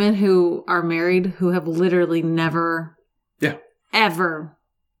know women who are married who have literally never, ever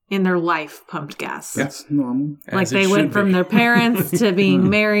in their life pumped gas. That's normal. Like they went from their parents to being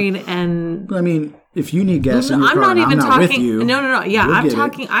married, and I mean, if you need gas in your I'm car, not even talking. With you, no. Yeah, I'm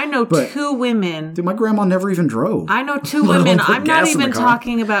talking. I know two women. Dude, my grandma never even drove. I know two women. I'm not even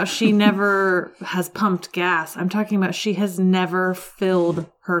talking about she never has pumped gas. I'm talking about she has never filled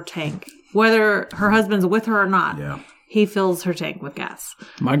her tank, whether her husband's with her or not. Yeah. He fills her tank with gas.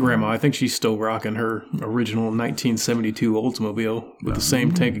 My grandma, I think she's still rocking her original 1972 Oldsmobile with the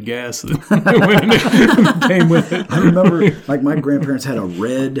same tank of gas that came with it. I remember, like, my grandparents had a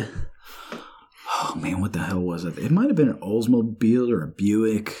red... Oh, man, what the hell was it? It might have been an Oldsmobile or a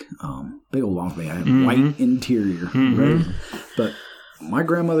Buick. Big old long thing. I had white interior. Right? But my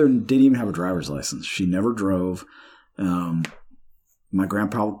grandmother didn't even have a driver's license. She never drove. My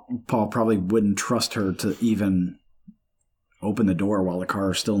grandpa probably wouldn't trust her to even... open the door while the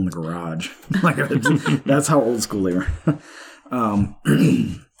car is still in the garage. Like, that's how old school they were.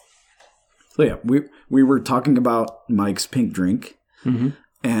 So yeah, we were talking about Mike's pink drink,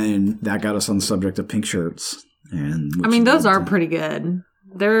 and that got us on the subject of pink shirts. And I mean, those are pretty good.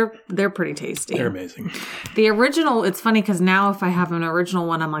 They're pretty tasty. They're amazing. The original, it's funny because now if I have an original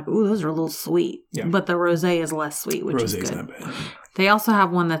one, I'm like, ooh, those are a little sweet. Yeah. But the rosé is less sweet, which is good. Rosé's not bad. They also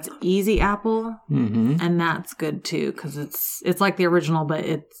have one that's easy apple, and that's good too because it's like the original, but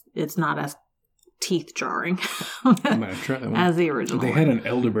it's not as teeth jarring as the original. They had an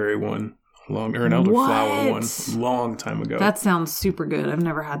elderberry one, an elderflower one, long time ago. That sounds super good. I've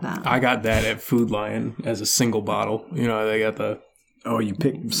never had that. I got that at Food Lion as a single bottle. They got the. Oh, you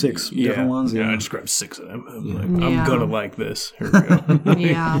picked 6 different ones? Yeah, I just grabbed 6 of them. I was like, I'm gonna like this. Here we go.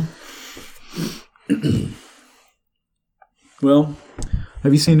 Yeah. Well,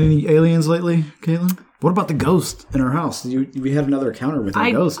 have you seen any aliens lately, Caitlin? What about the ghost in our house? We had another encounter with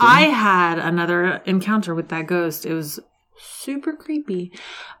a ghost. I had another encounter with that ghost. It was super creepy.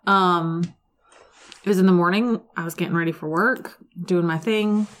 It was in the morning. I was getting ready for work, doing my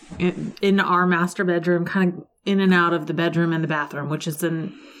thing in our master bedroom, kind of in and out of the bedroom and the bathroom, which is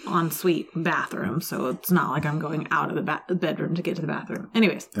an ensuite bathroom. So it's not like I'm going out of the bedroom to get to the bathroom.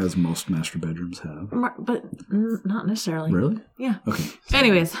 Anyways. As most master bedrooms have. But not necessarily. Really? Yeah. Okay.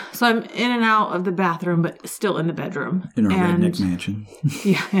 Anyways, so I'm in and out of the bathroom, but still in the bedroom. In our redneck mansion.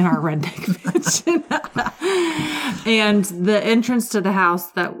 Yeah, in our redneck mansion. And the entrance to the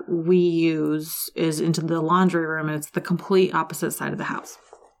house that we use is into the laundry room, and it's the complete opposite side of the house.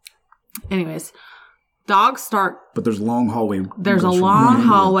 Anyways, dogs start... But there's a long hallway. There's a long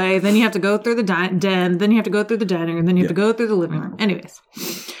hallway. Then you have to go through the den. Then you have to go through the dining room. Then you have to go through the living room. Anyways,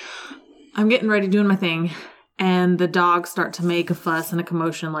 I'm getting ready doing my thing. And the dogs start to make a fuss and a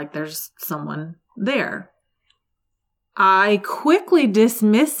commotion like there's someone there. I quickly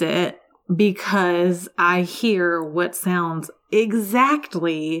dismiss it because I hear what sounds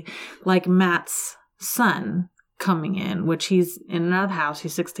exactly like Matt's son coming in, which he's in and out of the house.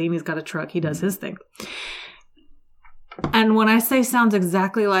 He's 16. He's got a truck. He does his thing. And when I say sounds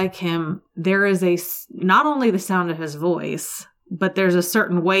exactly like him, there is not only the sound of his voice, but there's a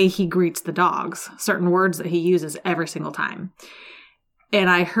certain way he greets the dogs, certain words that he uses every single time. And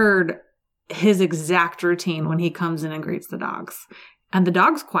I heard his exact routine when he comes in and greets the dogs. And the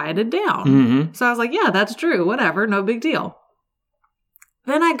dogs quieted down. Mm-hmm. So I was like, yeah, that's true. Whatever. No big deal.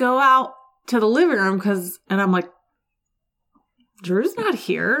 Then I go out to the living room and I'm like, Drew's not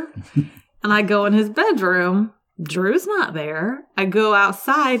here. And I go in his bedroom. Drew's not there. I go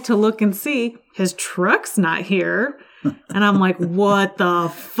outside to look and see his truck's not here. And I'm like, what the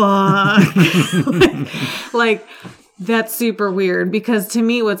fuck? like, that's super weird, because to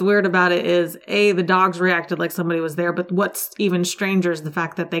me, what's weird about it is, A, the dogs reacted like somebody was there. But what's even stranger is the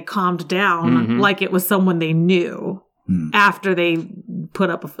fact that they calmed down like it was someone they knew after they put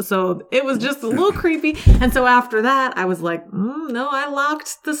up. So it was just a little creepy. And so after that, I was like, no, I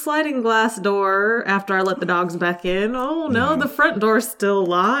locked the sliding glass door after I let the dogs back in. Oh, no, the front door's still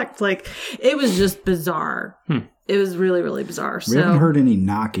locked. Like, it was just bizarre. It was really, really bizarre. We haven't heard any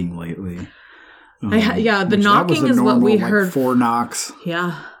knocking lately. The knocking is what we heard. 4 knocks.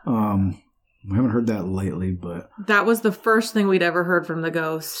 Yeah. We haven't heard that lately, but that was the first thing we'd ever heard from the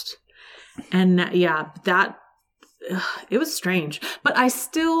ghost. And it was strange. But I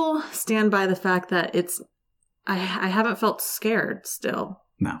still stand by the fact that I haven't felt scared still.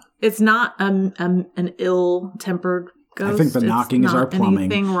 No. It's not an ill-tempered ghost. I think the knocking is our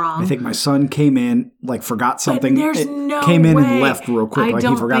plumbing. Wrong. I think my son came in, forgot something. Came in way. And left real quick,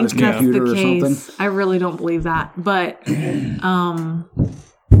 he forgot his computer or something. I really don't believe that. But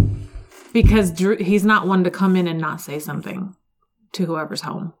because Drew, he's not one to come in and not say something to whoever's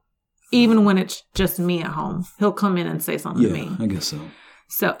home. Even when it's just me at home, he'll come in and say something to me. Yeah, I guess so.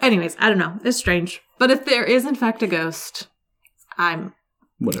 So, anyways, I don't know. It's strange. But if there is, in fact, a ghost,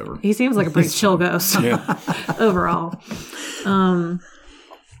 whatever. He seems like a pretty chill ghost. Yeah. Overall. Yeah.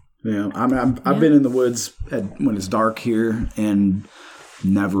 I've been in the woods when it's dark here and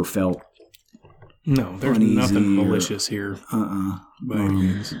never felt No, there's nothing malicious here. By any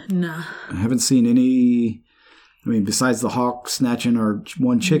means. No. I haven't seen any... besides the hawk snatching our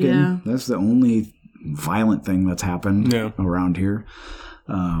one chicken, that's the only violent thing that's happened around here.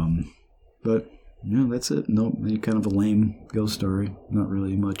 But, that's it. No, any kind of a lame ghost story. Not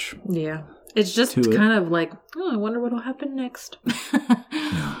really much. Yeah. It's just kind of like, I wonder what'll happen next.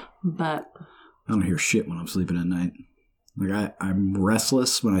 But I don't hear shit when I'm sleeping at night. I'm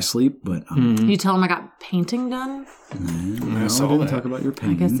restless when I sleep, but... You tell him I got painting done? I didn't talk about your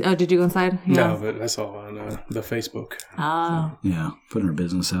painting. Did you go inside? Yeah. No, but I saw on the Facebook. Oh. So. Yeah, putting our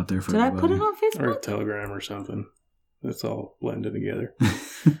business out there for everybody. Did I put it on Facebook? Or a Telegram or something. It's all blended together.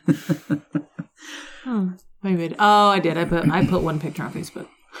 Maybe I did. I put one picture on Facebook.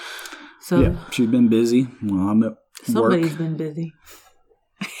 So yeah, she's been busy. Well, I'm at somebody's work. Been busy.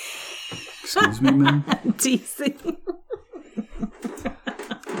 Excuse me, man. Teasing.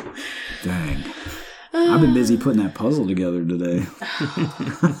 Dang. I've been busy putting that puzzle together today.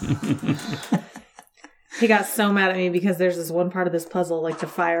 He got so mad at me because there's this one part of this puzzle, like the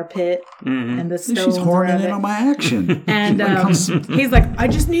fire pit and the stones. She's horning in on my action. And he's like, I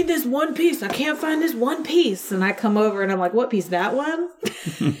just need this one piece. I can't find this one piece. And I come over and I'm like, what piece? That one?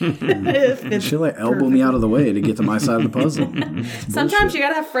 She'll elbow me out of the way to get to my side of the puzzle. Sometimes you got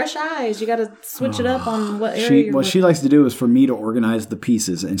to have fresh eyes. You got to switch it up on what area What she likes to do is for me to organize the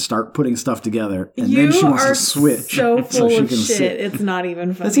pieces and start putting stuff together. And then she wants to switch. So full of shit. It's not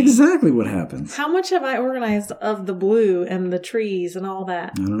even funny. That's exactly what happens. How much have I organized of the blue and the trees and all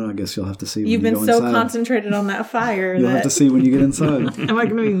that? I don't know. I guess you'll have to see. You've been so concentrated on that fire. You'll have to see when you get inside. Am I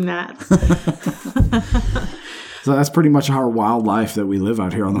going to be mad? So that's pretty much our wild life that we live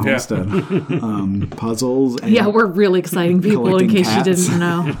out here on the homestead. Puzzles. And we're really exciting people. In case you didn't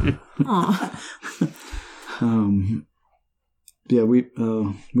know. Yeah, we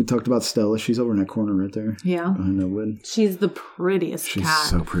talked about Stella. She's over in that corner right there. Yeah. Behind that wood. She's the prettiest cat. She's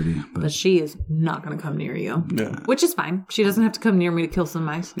so pretty. But she is not going to come near you. Yeah. Which is fine. She doesn't have to come near me to kill some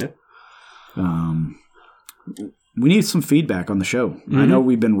mice. Yeah. We need some feedback on the show. Mm-hmm. I know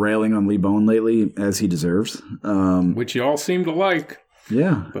we've been railing on Lee Bone lately, as he deserves. Which you all seem to like.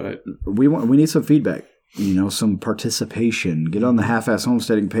 Yeah. But we need some feedback. Some participation. Get on the Half-Ass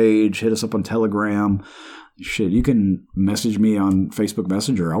Homesteading page. Hit us up on Telegram. Shit, you can message me on Facebook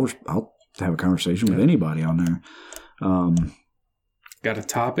Messenger. I'll have a conversation with anybody on there. Got a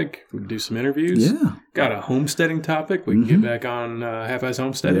topic? We can do some interviews. Yeah. Got a homesteading topic? We can get back on Half-Ass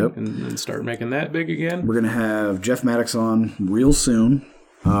Homesteading and start making that big again. We're going to have Jeff Maddox on real soon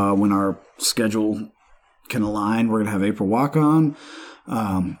when our schedule can align. We're gonna have April walk on.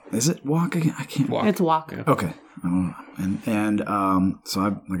 Is it walk again? I can't walk. It's walk. Yeah. Okay.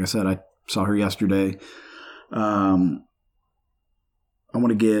 So like I said, I saw her yesterday. I want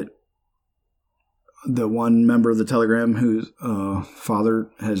to get the one member of the Telegram whose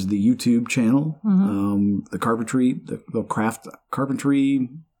father has the YouTube channel, the carpentry, the craft carpentry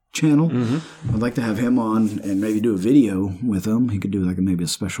channel. Mm-hmm. I'd like to have him on and maybe do a video with him. He could do maybe a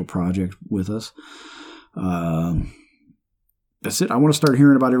special project with us. That's it. I want to start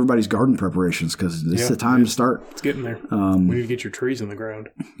hearing about everybody's garden preparations because it's the time to start. It's getting there. We need to get your trees in the ground.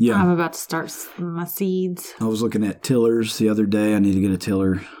 Yeah. I'm about to start my seeds. I was looking at tillers the other day. I need to get a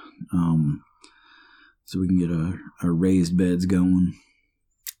tiller so we can get our raised beds going.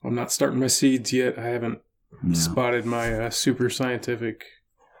 I'm not starting my seeds yet. I haven't spotted my super scientific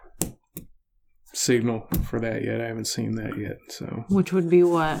signal for that yet. I haven't seen that yet. So, which would be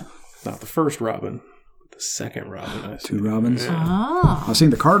what? Not the first robin. The second robin. 2 robins? Yeah. Oh. I've seen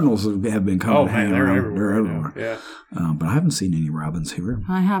the cardinals have been coming. Oh, man, they're everywhere. Yeah. But I haven't seen any robins here.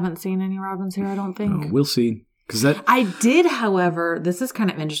 I haven't seen any robins here, I don't think. We'll see. I did, however, this is kind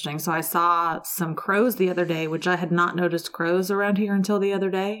of interesting. So I saw some crows the other day, which I had not noticed crows around here until the other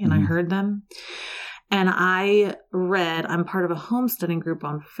day, and I heard them. And I read, I'm part of a homesteading group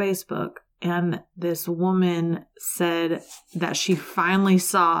on Facebook, and this woman said that she finally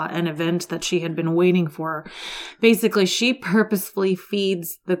saw an event that she had been waiting for. Basically, she purposefully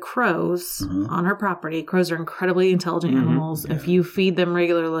feeds the crows on her property. Crows are incredibly intelligent animals. Yeah. If you feed them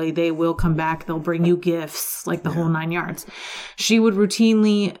regularly, they will come back. They'll bring you gifts, like the whole 9 yards. She would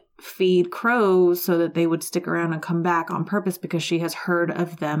routinely feed crows so that they would stick around and come back on purpose because she has heard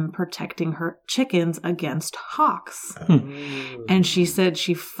of them protecting her chickens against hawks. And she said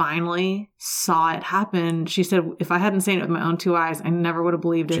she finally saw it happen. She said, if I hadn't seen it with my own 2 eyes, I never would have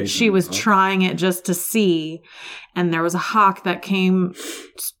believed it. She was trying it just to see. And there was a hawk that came,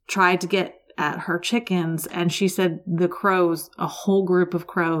 tried to get at her chickens, and she said the crows, a whole group of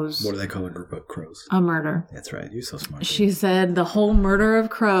crows. What do they call a group of crows? A murder. That's right. You're so smart. She said the whole murder of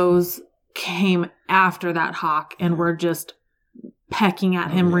crows came after that hawk and were just pecking at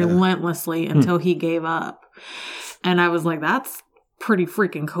him relentlessly until he gave up. And I was like, that's pretty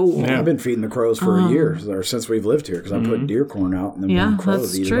freaking cool. Yeah. I've been feeding the crows for a year, or since we've lived here, because I put deer corn out and then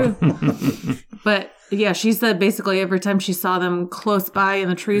crows eat it. True. But yeah, she said basically every time she saw them close by in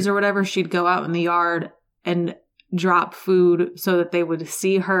the trees or whatever, she'd go out in the yard and drop food so that they would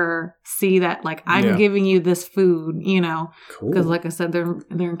see that like, I'm giving you this food, because like I said, they're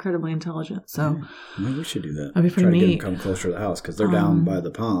incredibly intelligent. So maybe we should do that. That'd be pretty neat. Get them come closer to the house because they're down by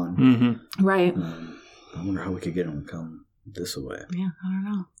the pond. Right. I wonder how we could get them to come this way. Yeah, I don't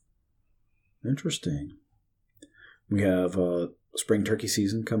know. Interesting. We have spring turkey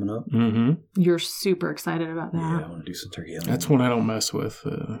season coming up. You're super excited about that. Yeah, I want to do some turkey hunting. That's one I don't mess with.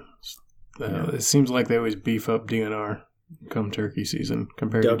 It seems like they always beef up DNR come turkey season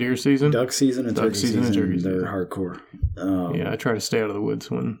compared to deer season. Duck season and turkey season. They're hardcore. I try to stay out of the woods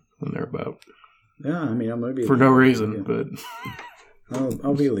when they're about. Yeah, I mean, I'm going to be... For no reason, but...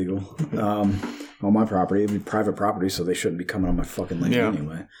 I'll be illegal. On my property. It'd be private property, so they shouldn't be coming on my fucking land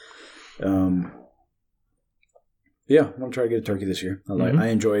anyway. Yeah, I'm going to try to get a turkey this year. I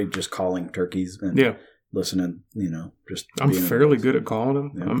enjoy just calling turkeys and listening, just... I'm fairly good at calling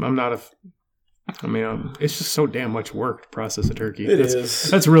them. Yeah. I'm not it's just so damn much work to process a turkey. It is.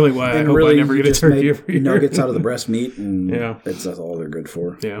 That's really why I hope I never get a turkey every year. Nuggets out of the breast meat, and that's all they're good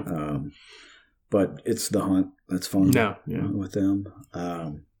for. Yeah. But it's the hunt that's fun with them.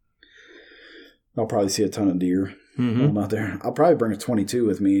 I'll probably see a ton of deer while I'm out there. I'll probably bring a 22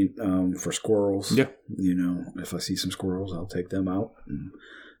 with me for squirrels. Yeah. If I see some squirrels, I'll take them out. And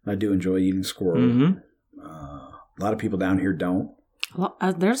I do enjoy eating squirrel. A lot of people down here don't. Well,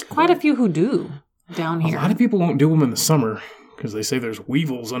 there's quite a few who do down here. A lot of people won't do them in the summer because they say there's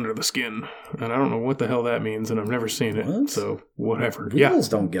weevils under the skin. And I don't know what the hell that means, and I've never seen it. What? So, whatever. Weevils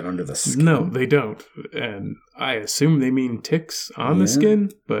don't get under the skin. No, they don't. And I assume they mean ticks on the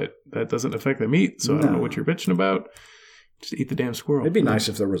skin, but that doesn't affect the meat, so I don't know what you're bitching about. Just eat the damn squirrel. It'd be nice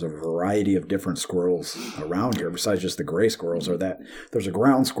if there was a variety of different squirrels around here besides just the gray squirrels, or that there's a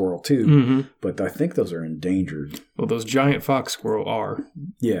ground squirrel too, but I think those are endangered. Well, those giant fox squirrel are.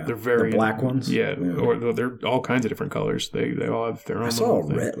 Yeah. They're very... The black ones? Yeah. Or they're all kinds of different colors. They all have their own... I saw a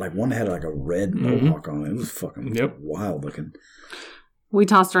red, like one had like a red mohawk on it. It was fucking wild looking. We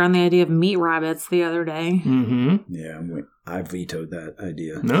tossed around the idea of meat rabbits the other day. Yeah, I vetoed that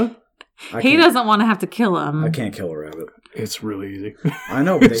idea. No? He doesn't want to have to kill them. I can't kill a rabbit. It's really easy. I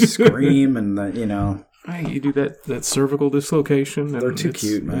know, but they scream and, You do that cervical dislocation. They're too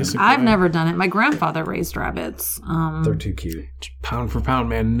cute, man. I've never done it. My grandfather raised rabbits. They're too cute. Pound for pound,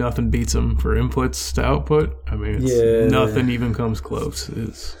 man, nothing beats them for inputs to output. I mean, nothing even comes close.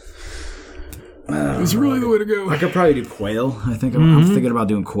 It's really the way to go. I could probably do quail. I think I'm thinking about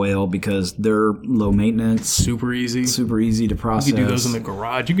doing quail because they're low maintenance. Super easy to process. You could do those in the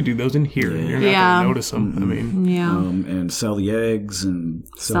garage. You could do those in here. Yeah. You're not going to notice them. I mean, and sell the eggs and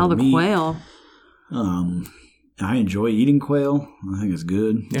sell the meat. Quail. I enjoy eating quail. I think it's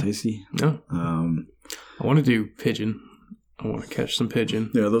good, tasty. Yeah. I want to do pigeon. I want to catch some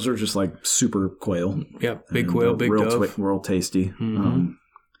pigeon. Yeah, those are just like super quail. Yeah, big quail, big dove. Real tasty. Mm-hmm.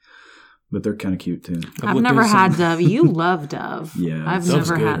 But they're kind of cute too. I've never had dove. You love dove. Yeah, I've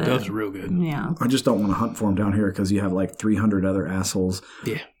never had it. Dove's real good. Yeah, I just don't want to hunt for them down here because you have like 300 other assholes.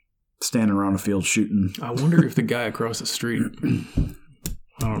 Yeah, standing around a field shooting. I wonder if the guy across the street. I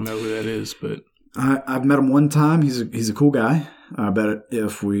don't know who that is, but I've met him one time. He's a cool guy. I bet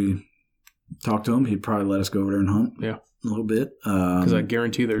if we talked to him, he'd probably let us go over there and hunt. Yeah. A little bit. Because I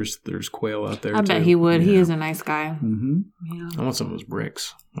guarantee there's quail out there, I bet he would. Yeah. He is a nice guy. Mm-hmm. Yeah. I want some of those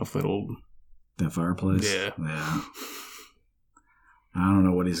bricks off that old... That fireplace? Yeah. I don't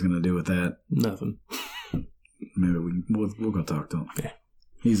know what he's going to do with that. Nothing. Maybe we'll go talk to him. Yeah.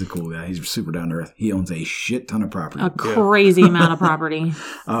 He's a cool guy. He's super down to earth. He owns a shit ton of property. A crazy amount of property.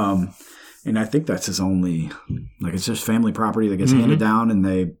 And I think that's his only... Like, it's just family property that gets handed down, and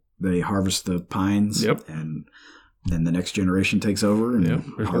they harvest the pines. Yep. And... Then the next generation takes over. And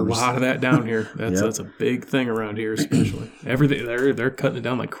there's a lot of that down here. That's a big thing around here, especially. Everything they're cutting it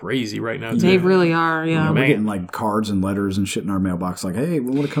down like crazy right now. They really are. Yeah, we're getting like cards and letters and shit in our mailbox. Like, hey,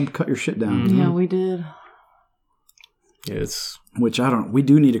 we want to come cut your shit down. Mm-hmm. Yeah, we did. Yeah, we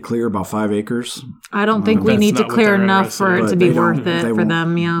do need to clear about 5 acres. I don't think we need to clear enough for it to be worth it for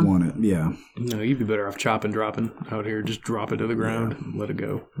them. Yeah, want it. Yeah. No, you'd be better off chopping, dropping out here. Just drop it to the ground and let it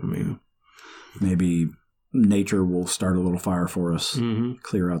go. I mean, maybe nature will start a little fire for us. Mm-hmm.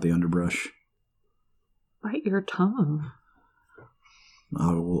 Clear out the underbrush. Bite your tongue.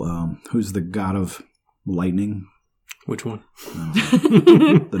 Who's the god of lightning? Which one?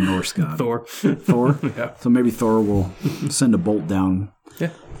 The Norse god. Thor. Thor? Yeah. So maybe Thor will send a bolt down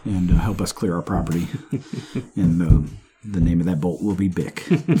and help us clear our property. And the name of that bolt will be Bick.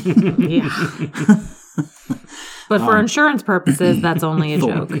 Yeah. But for insurance purposes, that's only a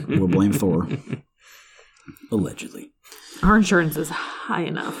joke. We'll blame Thor. Allegedly. Our insurance is high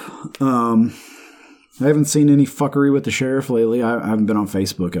enough. I haven't seen any fuckery with the sheriff lately. I haven't been on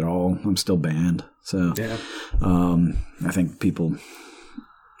Facebook at all. I'm still banned. So, I think people,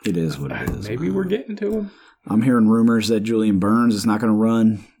 it is what it is. Maybe we're getting to him. I'm hearing rumors that Julian Burns is not going to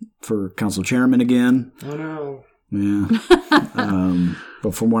run for council chairman again. Oh, no. Yeah.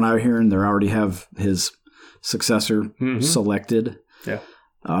 But from what I'm hearing, they already have his successor selected. Yeah.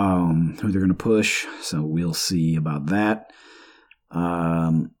 Who they're going to push. So we'll see about that. I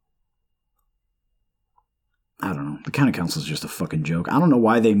don't know. The county council is just a fucking joke. I don't know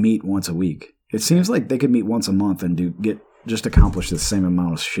why they meet once a week. It seems like they could meet once a month and accomplish the same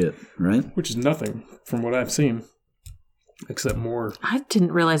amount of shit, right? Which is nothing from what I've seen, except more. I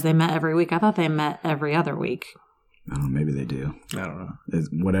didn't realize they met every week. I thought they met every other week. I don't know. Maybe they do. I don't know.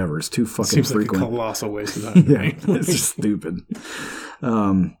 Whatever. It's too fucking Seems frequent. Like a colossal waste of time. Yeah, it's just stupid.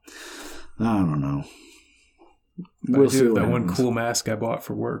 I don't know. We'll see that one cool mask I bought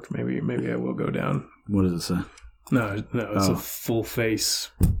for work. Maybe I will go down. What does it say? No, it's a full face.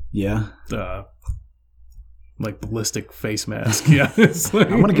 Yeah. Like ballistic face mask. Yeah. It's like,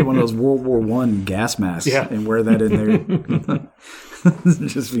 I want to get one of those World War I gas masks and wear that in there.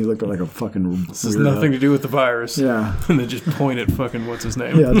 Just me looking like a fucking This has nothing to do with the virus. Yeah. And then just point at fucking what's his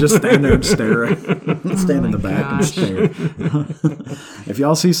name. Yeah, just stand there and stare. Stand in the back and stare. If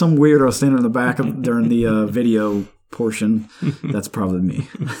y'all see some weirdo standing in the back during the video portion, that's probably me.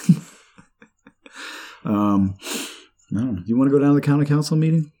 No. You want to go down to the county council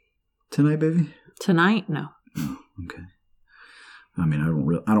meeting tonight, baby? Tonight? No. Oh, okay. I mean, I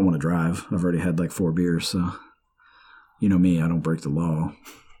don't want to drive. I've already had like 4 beers, so you know me, I don't break the law.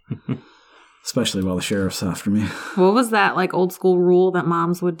 Especially while the sheriff's after me. What was that like old school rule that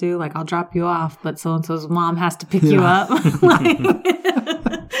moms would do? Like, I'll drop you off, but so-and-so's mom has to pick you up.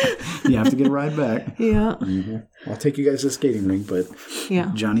 You have to get a ride back. Yeah. Mm-hmm. I'll take you guys to the skating rink, but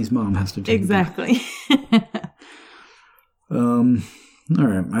Johnny's mom has to take Exactly. All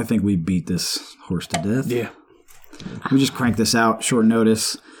right. I think we beat this horse to death. Yeah. We just cranked this out, short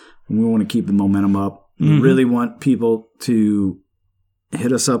notice. And we want to keep the momentum up. We really want people to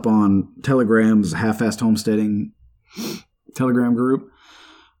hit us up on Telegram's Half-Assed Homesteading Telegram group.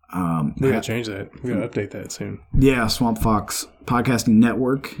 We gotta change that. We gotta update that soon. Yeah, Swamp Fox Podcasting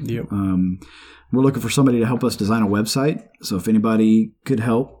Network. Yep. We're looking for somebody to help us design a website. So if anybody could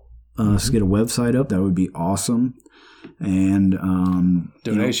help us get a website up, that would be awesome. And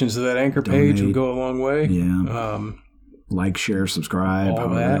donations to that anchor page would go a long way. Yeah. Like, share, subscribe,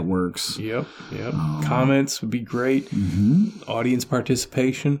 however that works. Yep. Comments would be great. Mm-hmm. Audience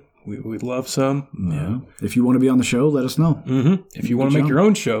participation. We'd love some. Yeah. If you want to be on the show, let us know. Mm-hmm. If you want to make your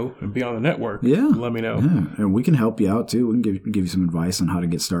own show and be on the network, let me know. Yeah. And we can help you out, too. We can give you some advice on how to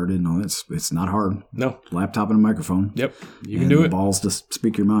get started and all that. It's not hard. No. Laptop and a microphone. Yep. You can do it. Balls to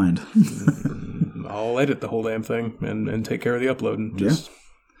speak your mind. I'll edit the whole damn thing and take care of the uploading. Just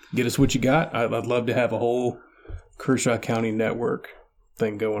get us what you got. I'd love to have a whole Kershaw County network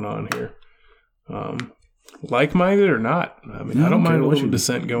thing going on here. Like-minded or not. I mean, I don't mind a little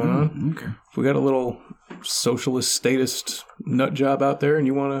dissent going on. Okay. If we got a little socialist, statist nut job out there and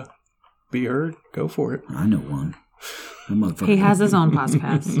you want to be heard, go for it. I know one. He has his own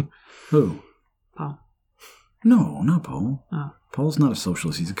podcast. Who? Paul. No, not Paul. Oh. Paul's not a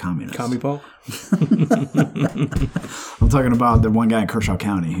socialist. He's a communist. Commie Paul? I'm talking about the one guy in Kershaw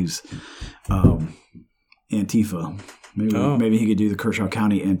County who's Antifa. Maybe he could do the Kershaw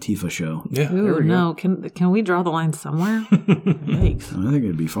County Antifa show. Yeah. Ooh, no. Can we draw the line somewhere? Yikes. I think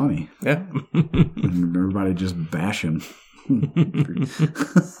it'd be funny. Yeah. And everybody just bash him.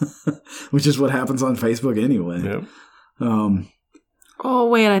 Which is what happens on Facebook anyway. Yep. Oh,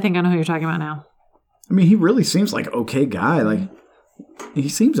 wait. I think I know who you're talking about now. I mean, he really seems like an okay guy. Like, he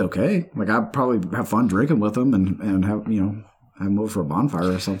seems okay. Like, I'd probably have fun drinking with him and have him over for a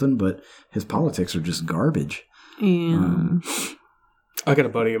bonfire or something, but his politics are just garbage. Yeah. I got a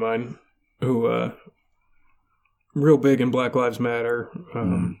buddy of mine who real big in Black Lives Matter.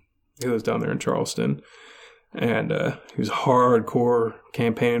 He lives down there in Charleston, and he was hardcore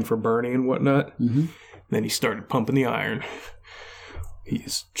campaigning for Bernie and whatnot. Mm-hmm. Then he started pumping the iron.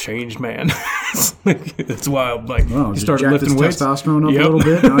 He's changed man. It's wild. Like, he started lifting weights, testosterone up a little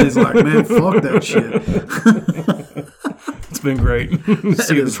bit. Now he's like, man, fuck that shit. It's been great.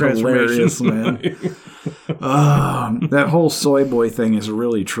 See the transformation, man. That whole soy boy thing is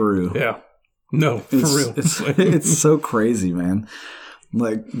really true. Yeah. No, for real. It's so crazy, man.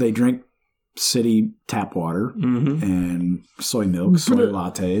 Like, they drink city tap water and soy milk, soy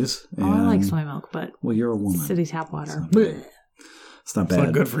lattes. And, I like soy milk, but you're a woman. City tap water. It's not bad. It's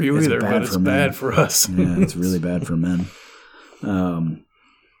not good for you either, but it's bad for us. Yeah, it's really bad for men. Well,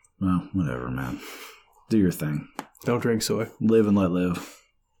 whatever, man. Do your thing. Don't drink soy. Live and let live.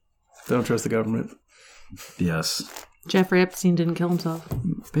 Don't trust the government. Yes. Jeffrey Epstein didn't kill himself.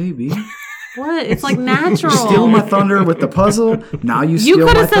 Baby. What? It's like natural. You steal my thunder with the puzzle. Now you steal my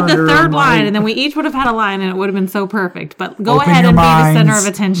thunder. You could have said the third line, and then we each would have had a line, and it would have been so perfect. But go ahead and be the center of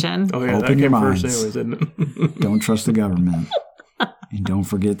attention. Oh, yeah, Open that your came minds. first anyways, didn't it? Don't trust the government. And don't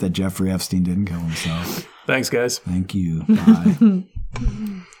forget that Jeffrey Epstein didn't kill himself. Thanks, guys. Thank you. Bye.